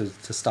do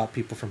to stop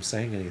people from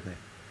saying anything.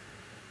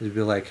 They'd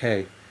be like,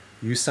 "Hey,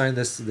 you signed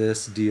this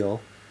deal.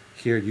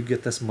 Here, you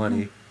get this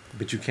money,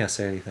 but you can't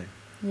say anything."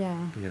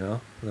 Yeah,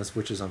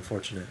 Which is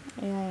unfortunate.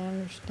 yeah, I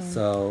understand.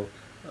 So,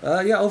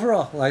 yeah,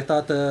 overall, I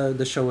thought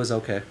the show was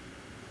okay.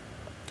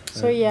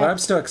 So, yeah. But I'm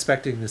still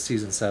expecting the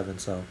season 7.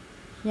 So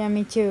Yeah,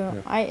 me too.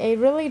 Yeah. I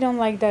really don't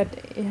like that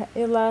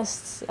it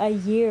lasts a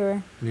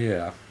year.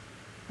 yeah,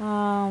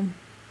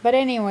 But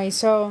anyway,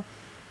 so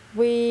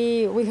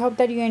we hope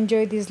that you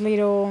enjoyed this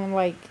little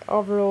like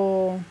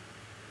overall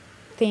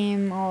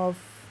theme of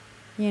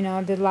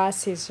the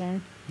last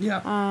season. yeah.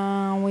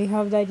 We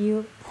hope that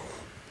you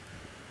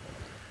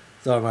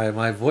So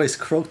my voice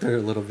croaked there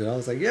a little bit. I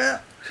was like, yeah.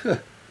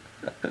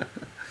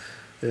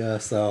 Yeah,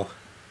 so.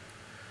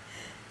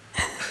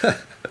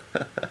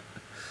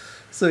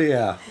 So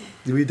yeah,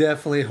 we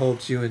definitely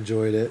hoped you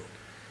enjoyed it.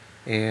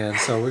 And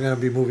so we're going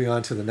to be moving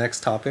on to the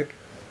next topic.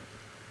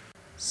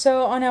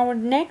 So on our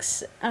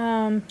next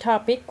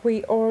topic,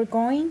 we are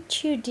going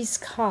to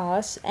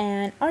discuss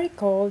an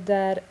article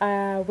that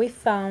we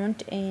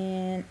found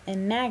in a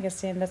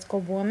magazine that's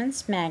called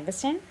Women's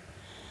Magazine.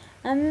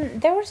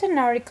 And there was an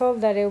article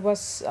that it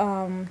was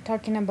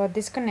talking about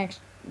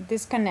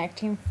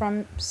disconnecting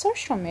from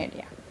social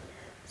media.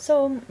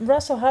 So,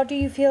 Russell, how do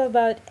you feel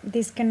about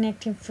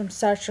disconnecting from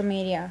social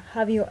media?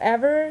 Have you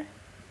ever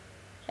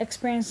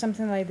experienced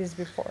something like this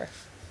before?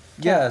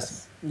 Tell Yes.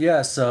 us.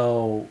 Yeah,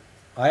 so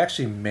I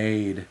actually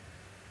made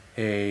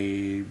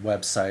a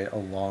website a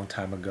long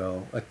time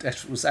ago.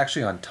 It was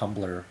actually on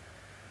Tumblr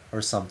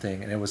or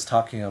something, and it was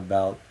talking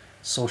about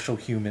social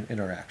human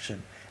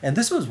interaction. And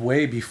this was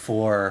way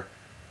before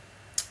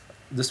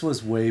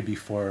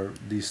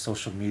these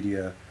social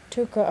media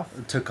Took off.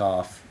 took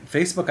off.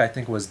 Facebook, I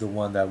think, was the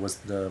one that was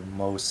the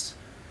most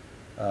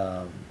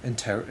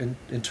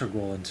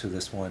integral into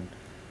this one.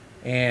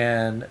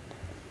 And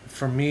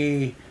for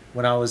me,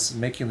 when I was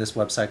making this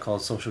website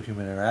called Social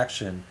Human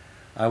Interaction,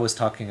 I was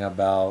talking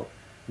about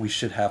we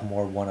should have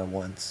more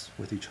one-on-ones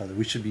with each other.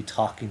 We should be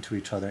talking to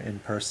each other in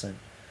person.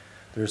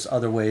 There's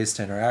other ways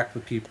to interact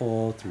with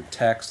people through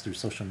text, through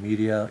social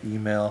media,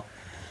 email,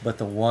 but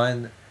the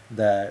one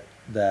that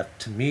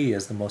to me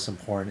is the most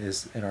important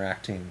is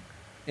interacting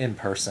in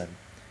person.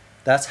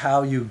 That's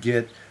how you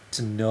get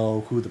to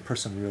know who the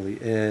person really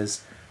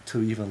is,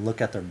 to even look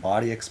at their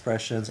body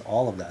expressions,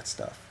 all of that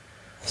stuff.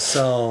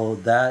 So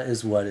that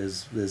is what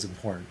is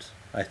important,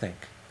 I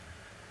think.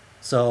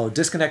 So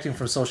disconnecting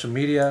from social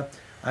media,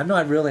 I'm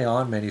not really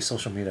on many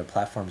social media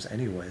platforms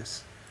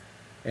anyways.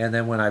 And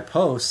then when I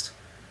post,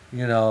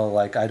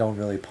 like I don't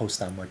really post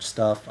that much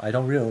stuff. I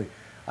don't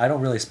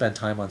really spend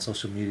time on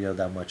social media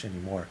that much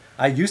anymore.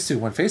 I used to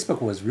when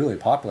Facebook was really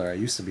popular. I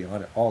used to be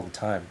on it all the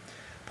time,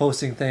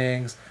 posting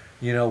things,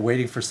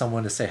 waiting for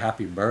someone to say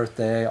happy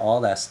birthday, all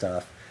that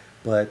stuff.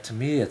 But to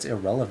me, it's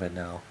irrelevant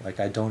now. Like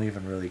I don't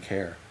even really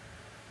care.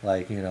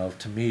 Like,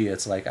 to me,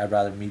 it's like I'd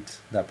rather meet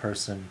that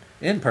person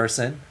in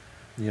person,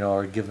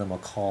 or give them a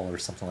call or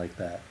something like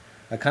that.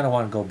 I kind of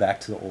want to go back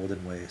to the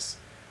olden ways.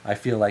 I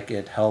feel like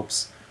it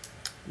helps,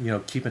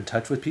 keep in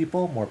touch with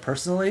people more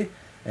personally.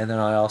 And then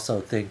I also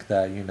think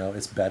that,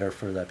 it's better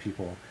for that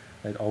people.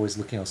 Like always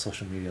looking on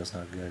social media is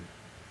not good.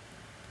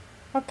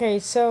 Okay,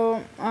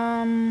 so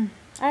I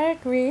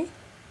agree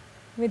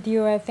with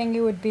you. I think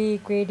it would be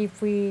great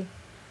if we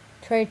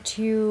try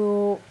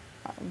to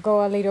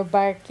go a little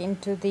back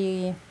into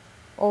the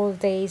old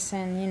days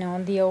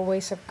and the old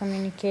ways of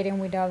communicating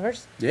with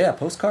others. Yeah,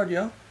 postcard,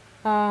 yo.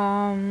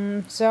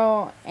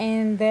 So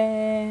in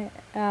the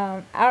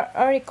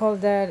article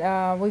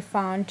that we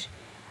found,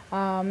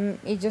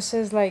 it just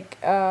says like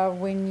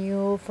when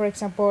you, for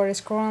example, are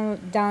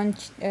scrolling down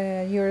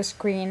your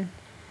screen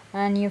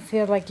and you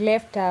feel like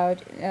left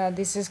out,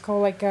 this is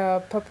called like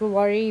a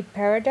popularity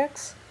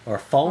paradox. Or Uh,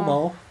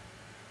 FOMO.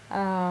 You know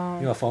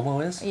um, what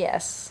FOMO is?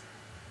 yes.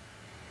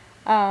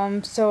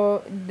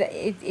 So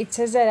it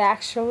says that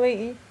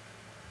actually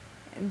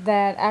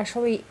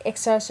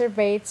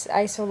exacerbates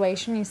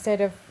isolation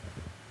instead of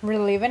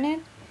relieving it.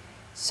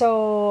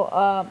 So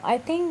I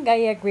think I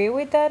agree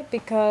with that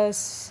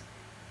because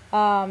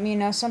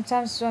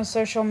sometimes on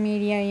social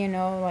media,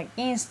 like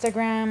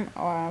Instagram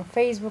or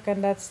Facebook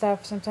and that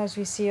stuff, sometimes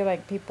we see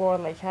like people are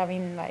like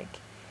having like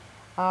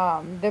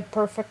the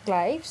perfect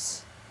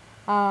lives.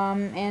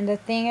 And the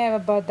thing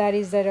about that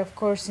is that of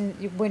course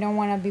we don't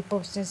want to be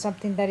posting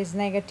something that is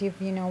negative.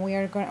 We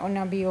are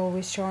gonna be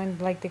always showing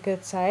like the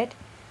good side.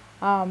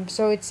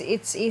 So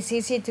it's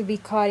easy to be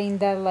caught in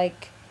that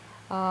like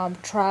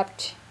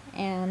trapped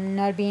and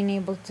not being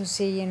able to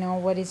see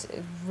what is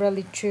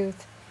really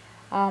truth.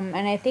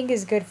 And I think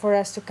it's good for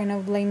us to kind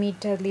of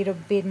limit a little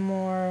bit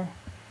more,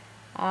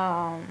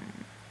 um,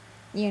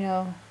 you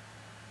know,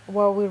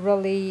 what we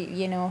really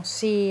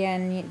see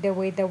and the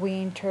way that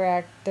we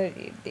interact. That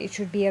it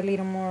should be a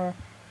little more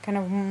kind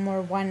of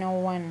more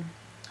 101,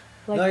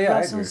 No, like yeah, I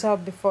Russell agree.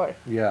 said before.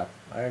 Yeah,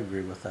 I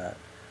agree with that.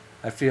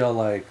 I feel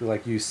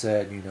like you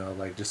said,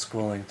 like just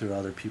scrolling through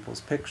other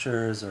people's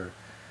pictures or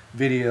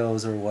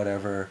videos or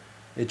whatever,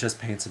 it just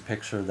paints a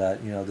picture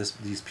that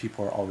these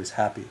people are always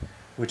happy,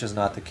 which is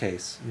not the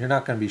case. You're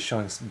not going to be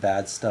showing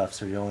bad stuff,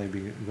 so you're only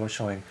be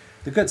showing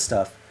the good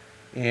stuff,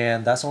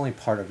 and that's only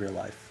part of your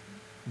life,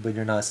 but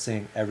you're not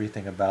seeing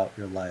everything about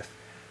your life.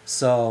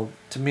 So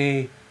to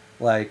me,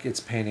 like it's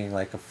painting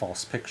like a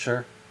false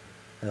picture,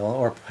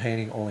 or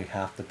painting only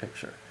half the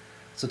picture.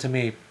 So to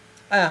me,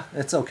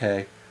 it's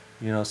okay.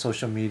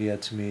 Social media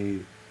to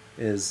me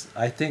is,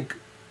 I think,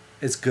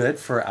 it's good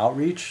for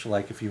outreach.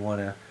 Like if you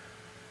want to,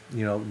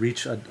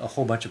 reach a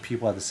whole bunch of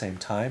people at the same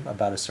time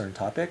about a certain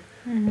topic.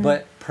 Mm-hmm.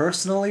 But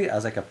personally,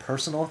 as like a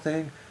personal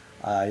thing,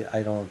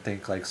 I don't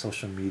think like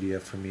social media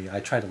for me.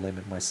 I try to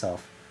limit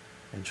myself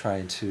and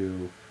trying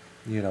to,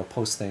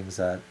 post things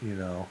that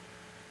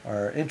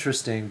are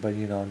interesting, but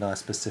not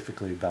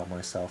specifically about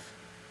myself.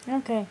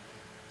 Okay.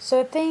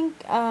 So I think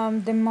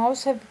the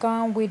most I've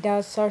gone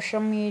without social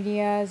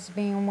media has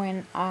been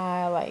when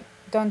I like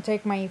don't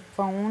take my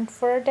phone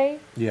for a day.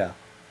 Yeah.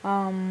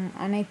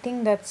 And I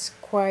think that's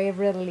quite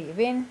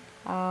relieving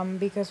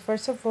because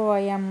first of all I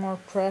am more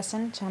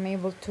present. I'm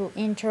able to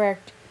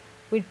interact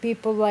with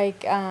people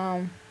like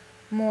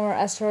more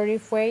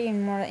assertive way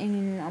in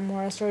a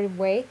more assertive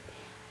way.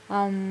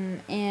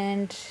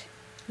 And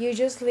you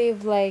just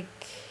live like,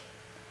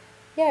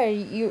 yeah,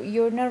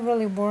 you're not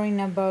really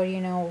worrying about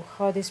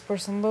how this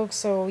person looks,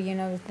 so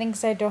the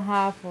things I don't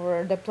have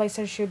or the place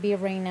I should be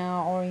right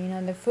now, or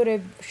the food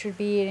I should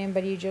be eating,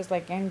 but you just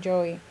like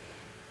enjoy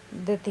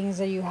the things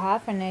that you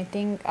have. And I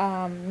think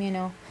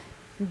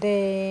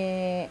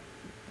the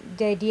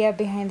the idea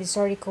behind this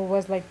article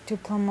was like to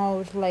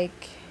promote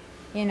like,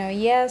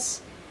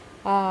 yes,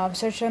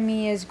 social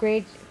media is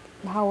great.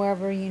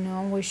 However,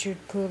 we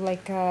should put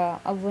like a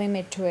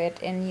limit to it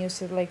and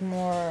use it like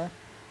more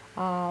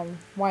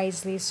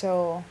wisely.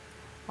 So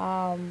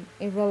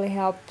it really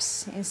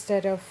helps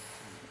instead of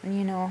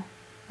you know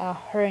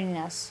hurting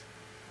us.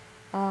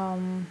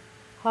 Um,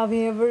 have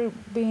you ever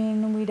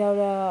been without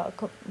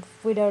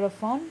a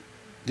phone?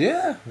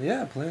 Yeah,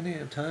 yeah, plenty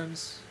of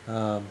times.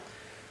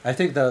 I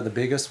think the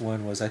biggest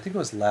one was, I think it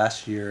was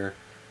last year,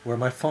 where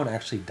my phone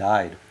actually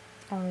died,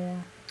 Oh yeah.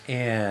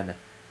 and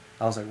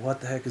I was like,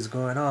 "What the heck is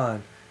going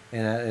on?"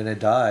 And it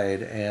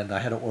died, and I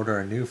had to order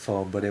a new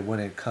phone, but it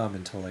wouldn't come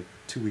until like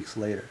 2 weeks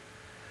later.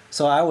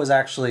 So I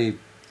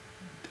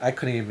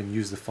couldn't even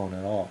use the phone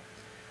at all.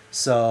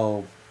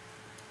 So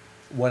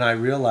when I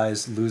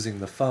realized losing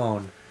the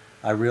phone,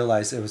 I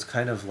realized it was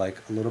kind of like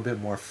a little bit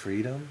more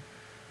freedom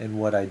in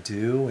what I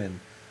do, and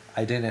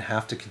I didn't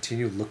have to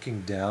continue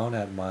looking down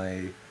at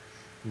my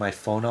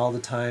phone all the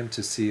time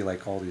to see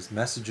like all these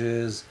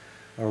messages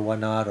or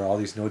whatnot, or all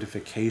these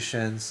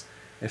notifications.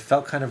 It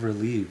felt kind of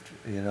relieved,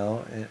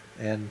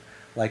 and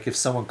like if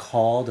someone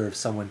called or if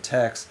someone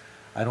texts,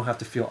 I don't have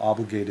to feel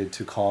obligated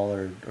to call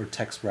or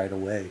text right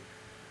away.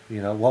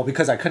 Well,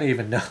 because I couldn't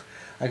even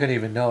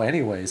know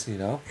anyways.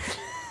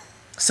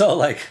 So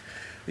like,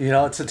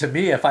 to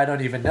me, if I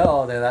don't even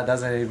know, then that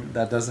doesn't,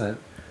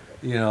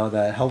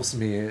 that helps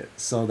me,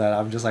 so that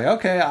I'm just like,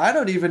 okay, I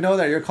don't even know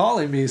that you're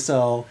calling me,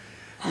 so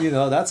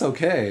that's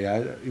okay.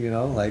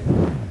 Like,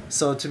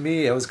 so to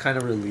me it was kind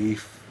of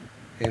relief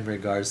in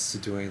regards to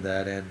doing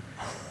that, and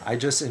I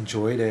just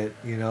enjoyed it.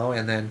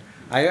 And then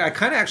I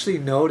kind of actually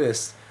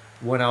noticed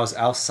when I was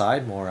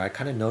outside more, I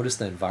kind of noticed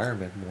the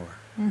environment more.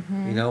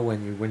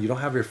 Mm-hmm. When you don't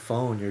have your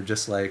phone, you're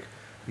just like,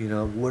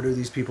 what are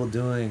these people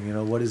doing?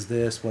 What is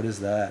this? What is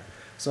that?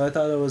 So I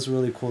thought it was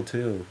really cool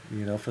too.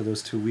 For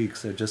those 2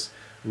 weeks, it just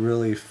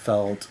really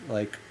felt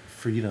like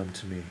freedom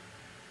to me.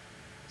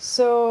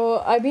 So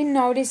I've been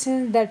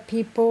noticing that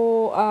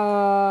people,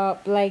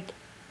 like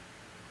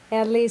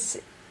at least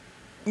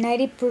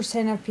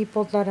 90% of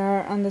people that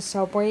are on the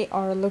subway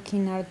are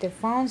looking at their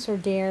phones, or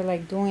they're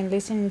like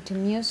listening to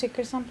music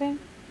or something.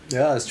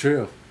 Yeah, it's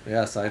true.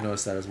 Yes, I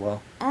noticed that as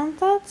well. And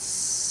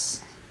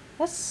that's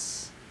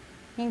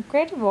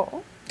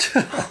incredible.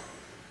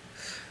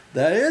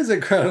 That is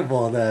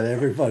incredible that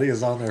everybody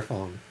is on their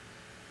phone.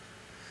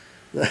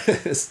 That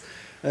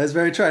is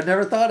very true. I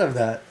never thought of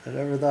that. I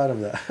never thought of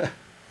that.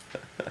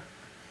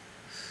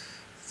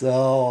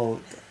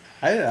 So,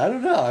 I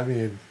don't know. I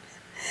mean,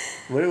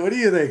 what do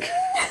you think?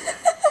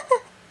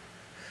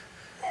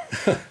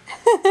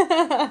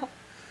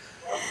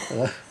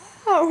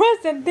 I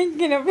wasn't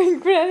thinking of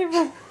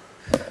incredible.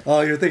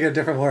 Oh, you're thinking a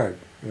different word,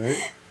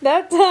 right?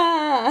 That's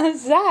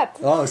sad.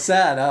 Oh,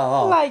 sad.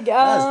 Oh, oh. Like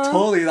That's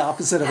totally the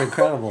opposite of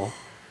incredible.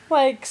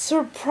 like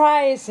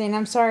surprising.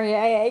 I'm sorry,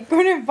 I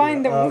couldn't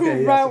find the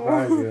Okay, yeah, right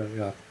surprise word you.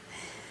 Yeah.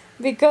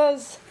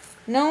 because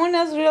no one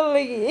else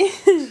really,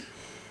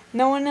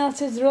 no one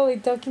else is really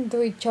talking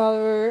to each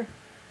other.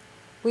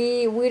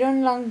 We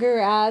don't longer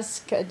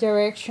ask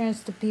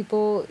directions to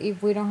people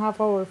if we don't have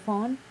our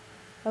phone.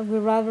 Like we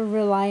rather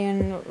rely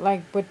on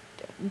like what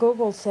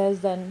Google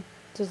says than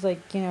just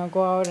like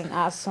go out and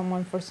ask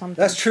someone for That's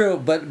something. true,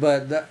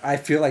 but I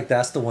feel like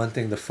that's the one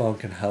thing the phone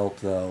can help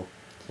though.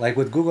 Like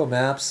with Google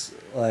Maps,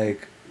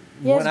 like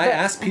when Yes, I but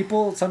ask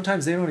people,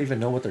 sometimes they don't even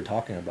know what they're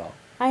talking about.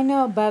 I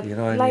know, but You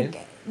know what I mean?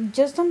 like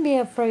just don't be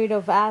afraid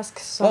of ask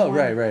Oh,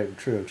 right, someone. right.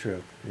 True,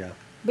 true. Yeah.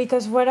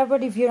 Because what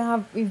about if you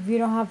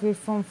don't have your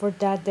phone for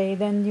that day,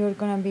 then you're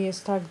gonna be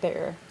stuck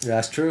there. Yeah,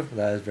 that's true.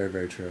 That is very,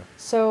 very true.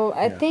 So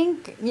I Yeah.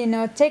 think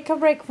take a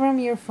break from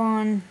your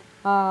phone.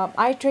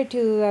 I try to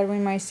do that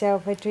with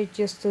myself. I try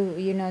just to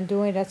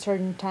do it at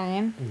certain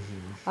time.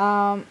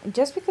 Hmm.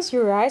 Just because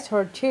your eyes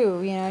hurt too.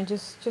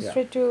 Just Yeah.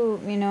 try to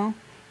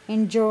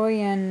enjoy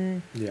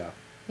and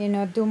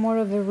Yeah. do more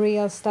of the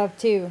real stuff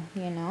too.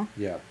 Yeah.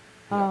 Yeah.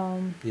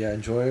 Um, Yeah.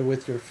 Enjoy it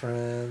with your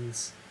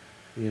friends.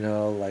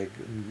 Like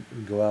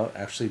go out,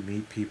 actually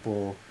meet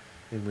people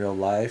in real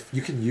life.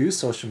 You can use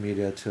social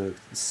media to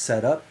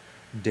set up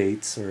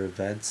dates or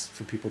events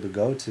for people to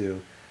go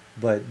to,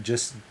 but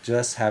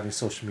just having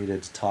social media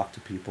to talk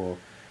to people,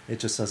 it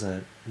just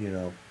doesn't,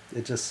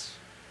 it just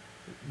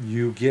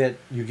you get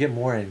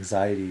more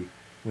anxiety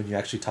when you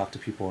actually talk to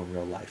people in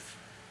real life.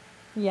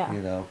 yeah.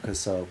 Because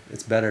so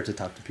it's better to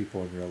talk to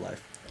people in real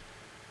life.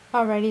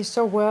 Alrighty.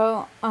 So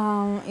well,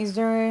 is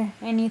there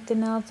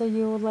anything else that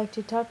you would like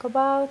to talk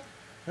about?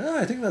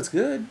 I think that's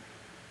good.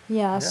 Yeah.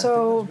 Yeah, I think that's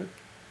So good.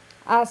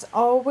 as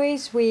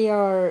always, we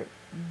are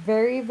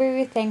very,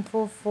 very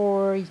thankful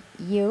for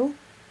you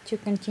to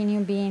continue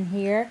being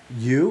here.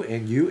 You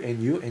and you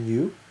and you and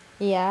you.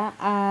 Yeah,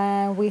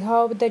 we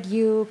hope that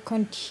you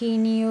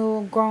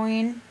continue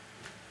growing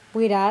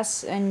with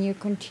us and you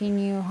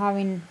continue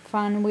having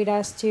fun with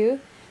us too.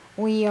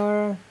 We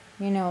are,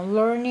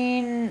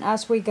 learning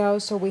as we go,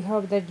 so we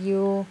hope that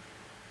you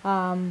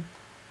um,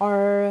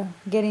 are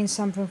getting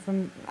something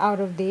from out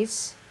of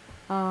this.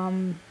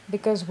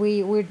 because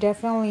we're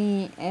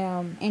definitely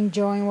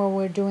enjoying what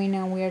we're doing,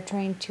 and we are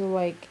trying to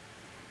like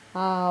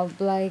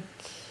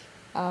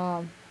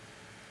uh,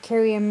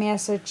 carry a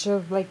message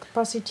of like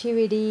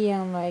positivity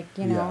and like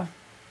Yeah.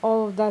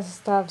 all of that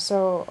stuff.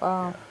 So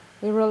Yeah.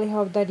 we really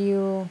hope that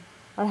you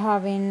are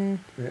having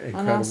an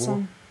Incredible.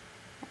 awesome,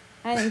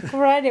 an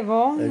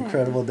incredible,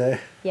 Incredible day.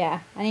 yeah,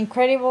 an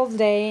incredible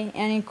day,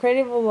 an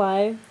incredible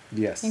life,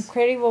 Yes.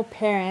 incredible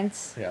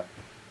parents, Yeah.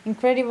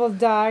 incredible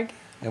dog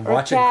And or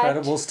watch cat.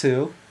 Incredibles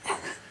too.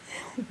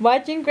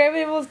 Watch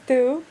Incredibles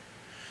 2,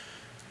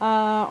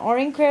 or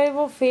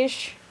Incredible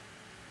Fish,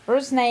 or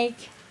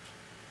Snake,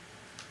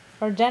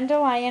 or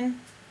Dandelion.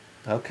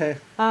 Okay.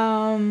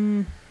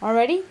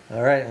 Already?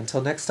 All right.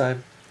 Until next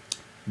time.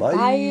 Bye.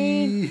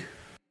 Bye.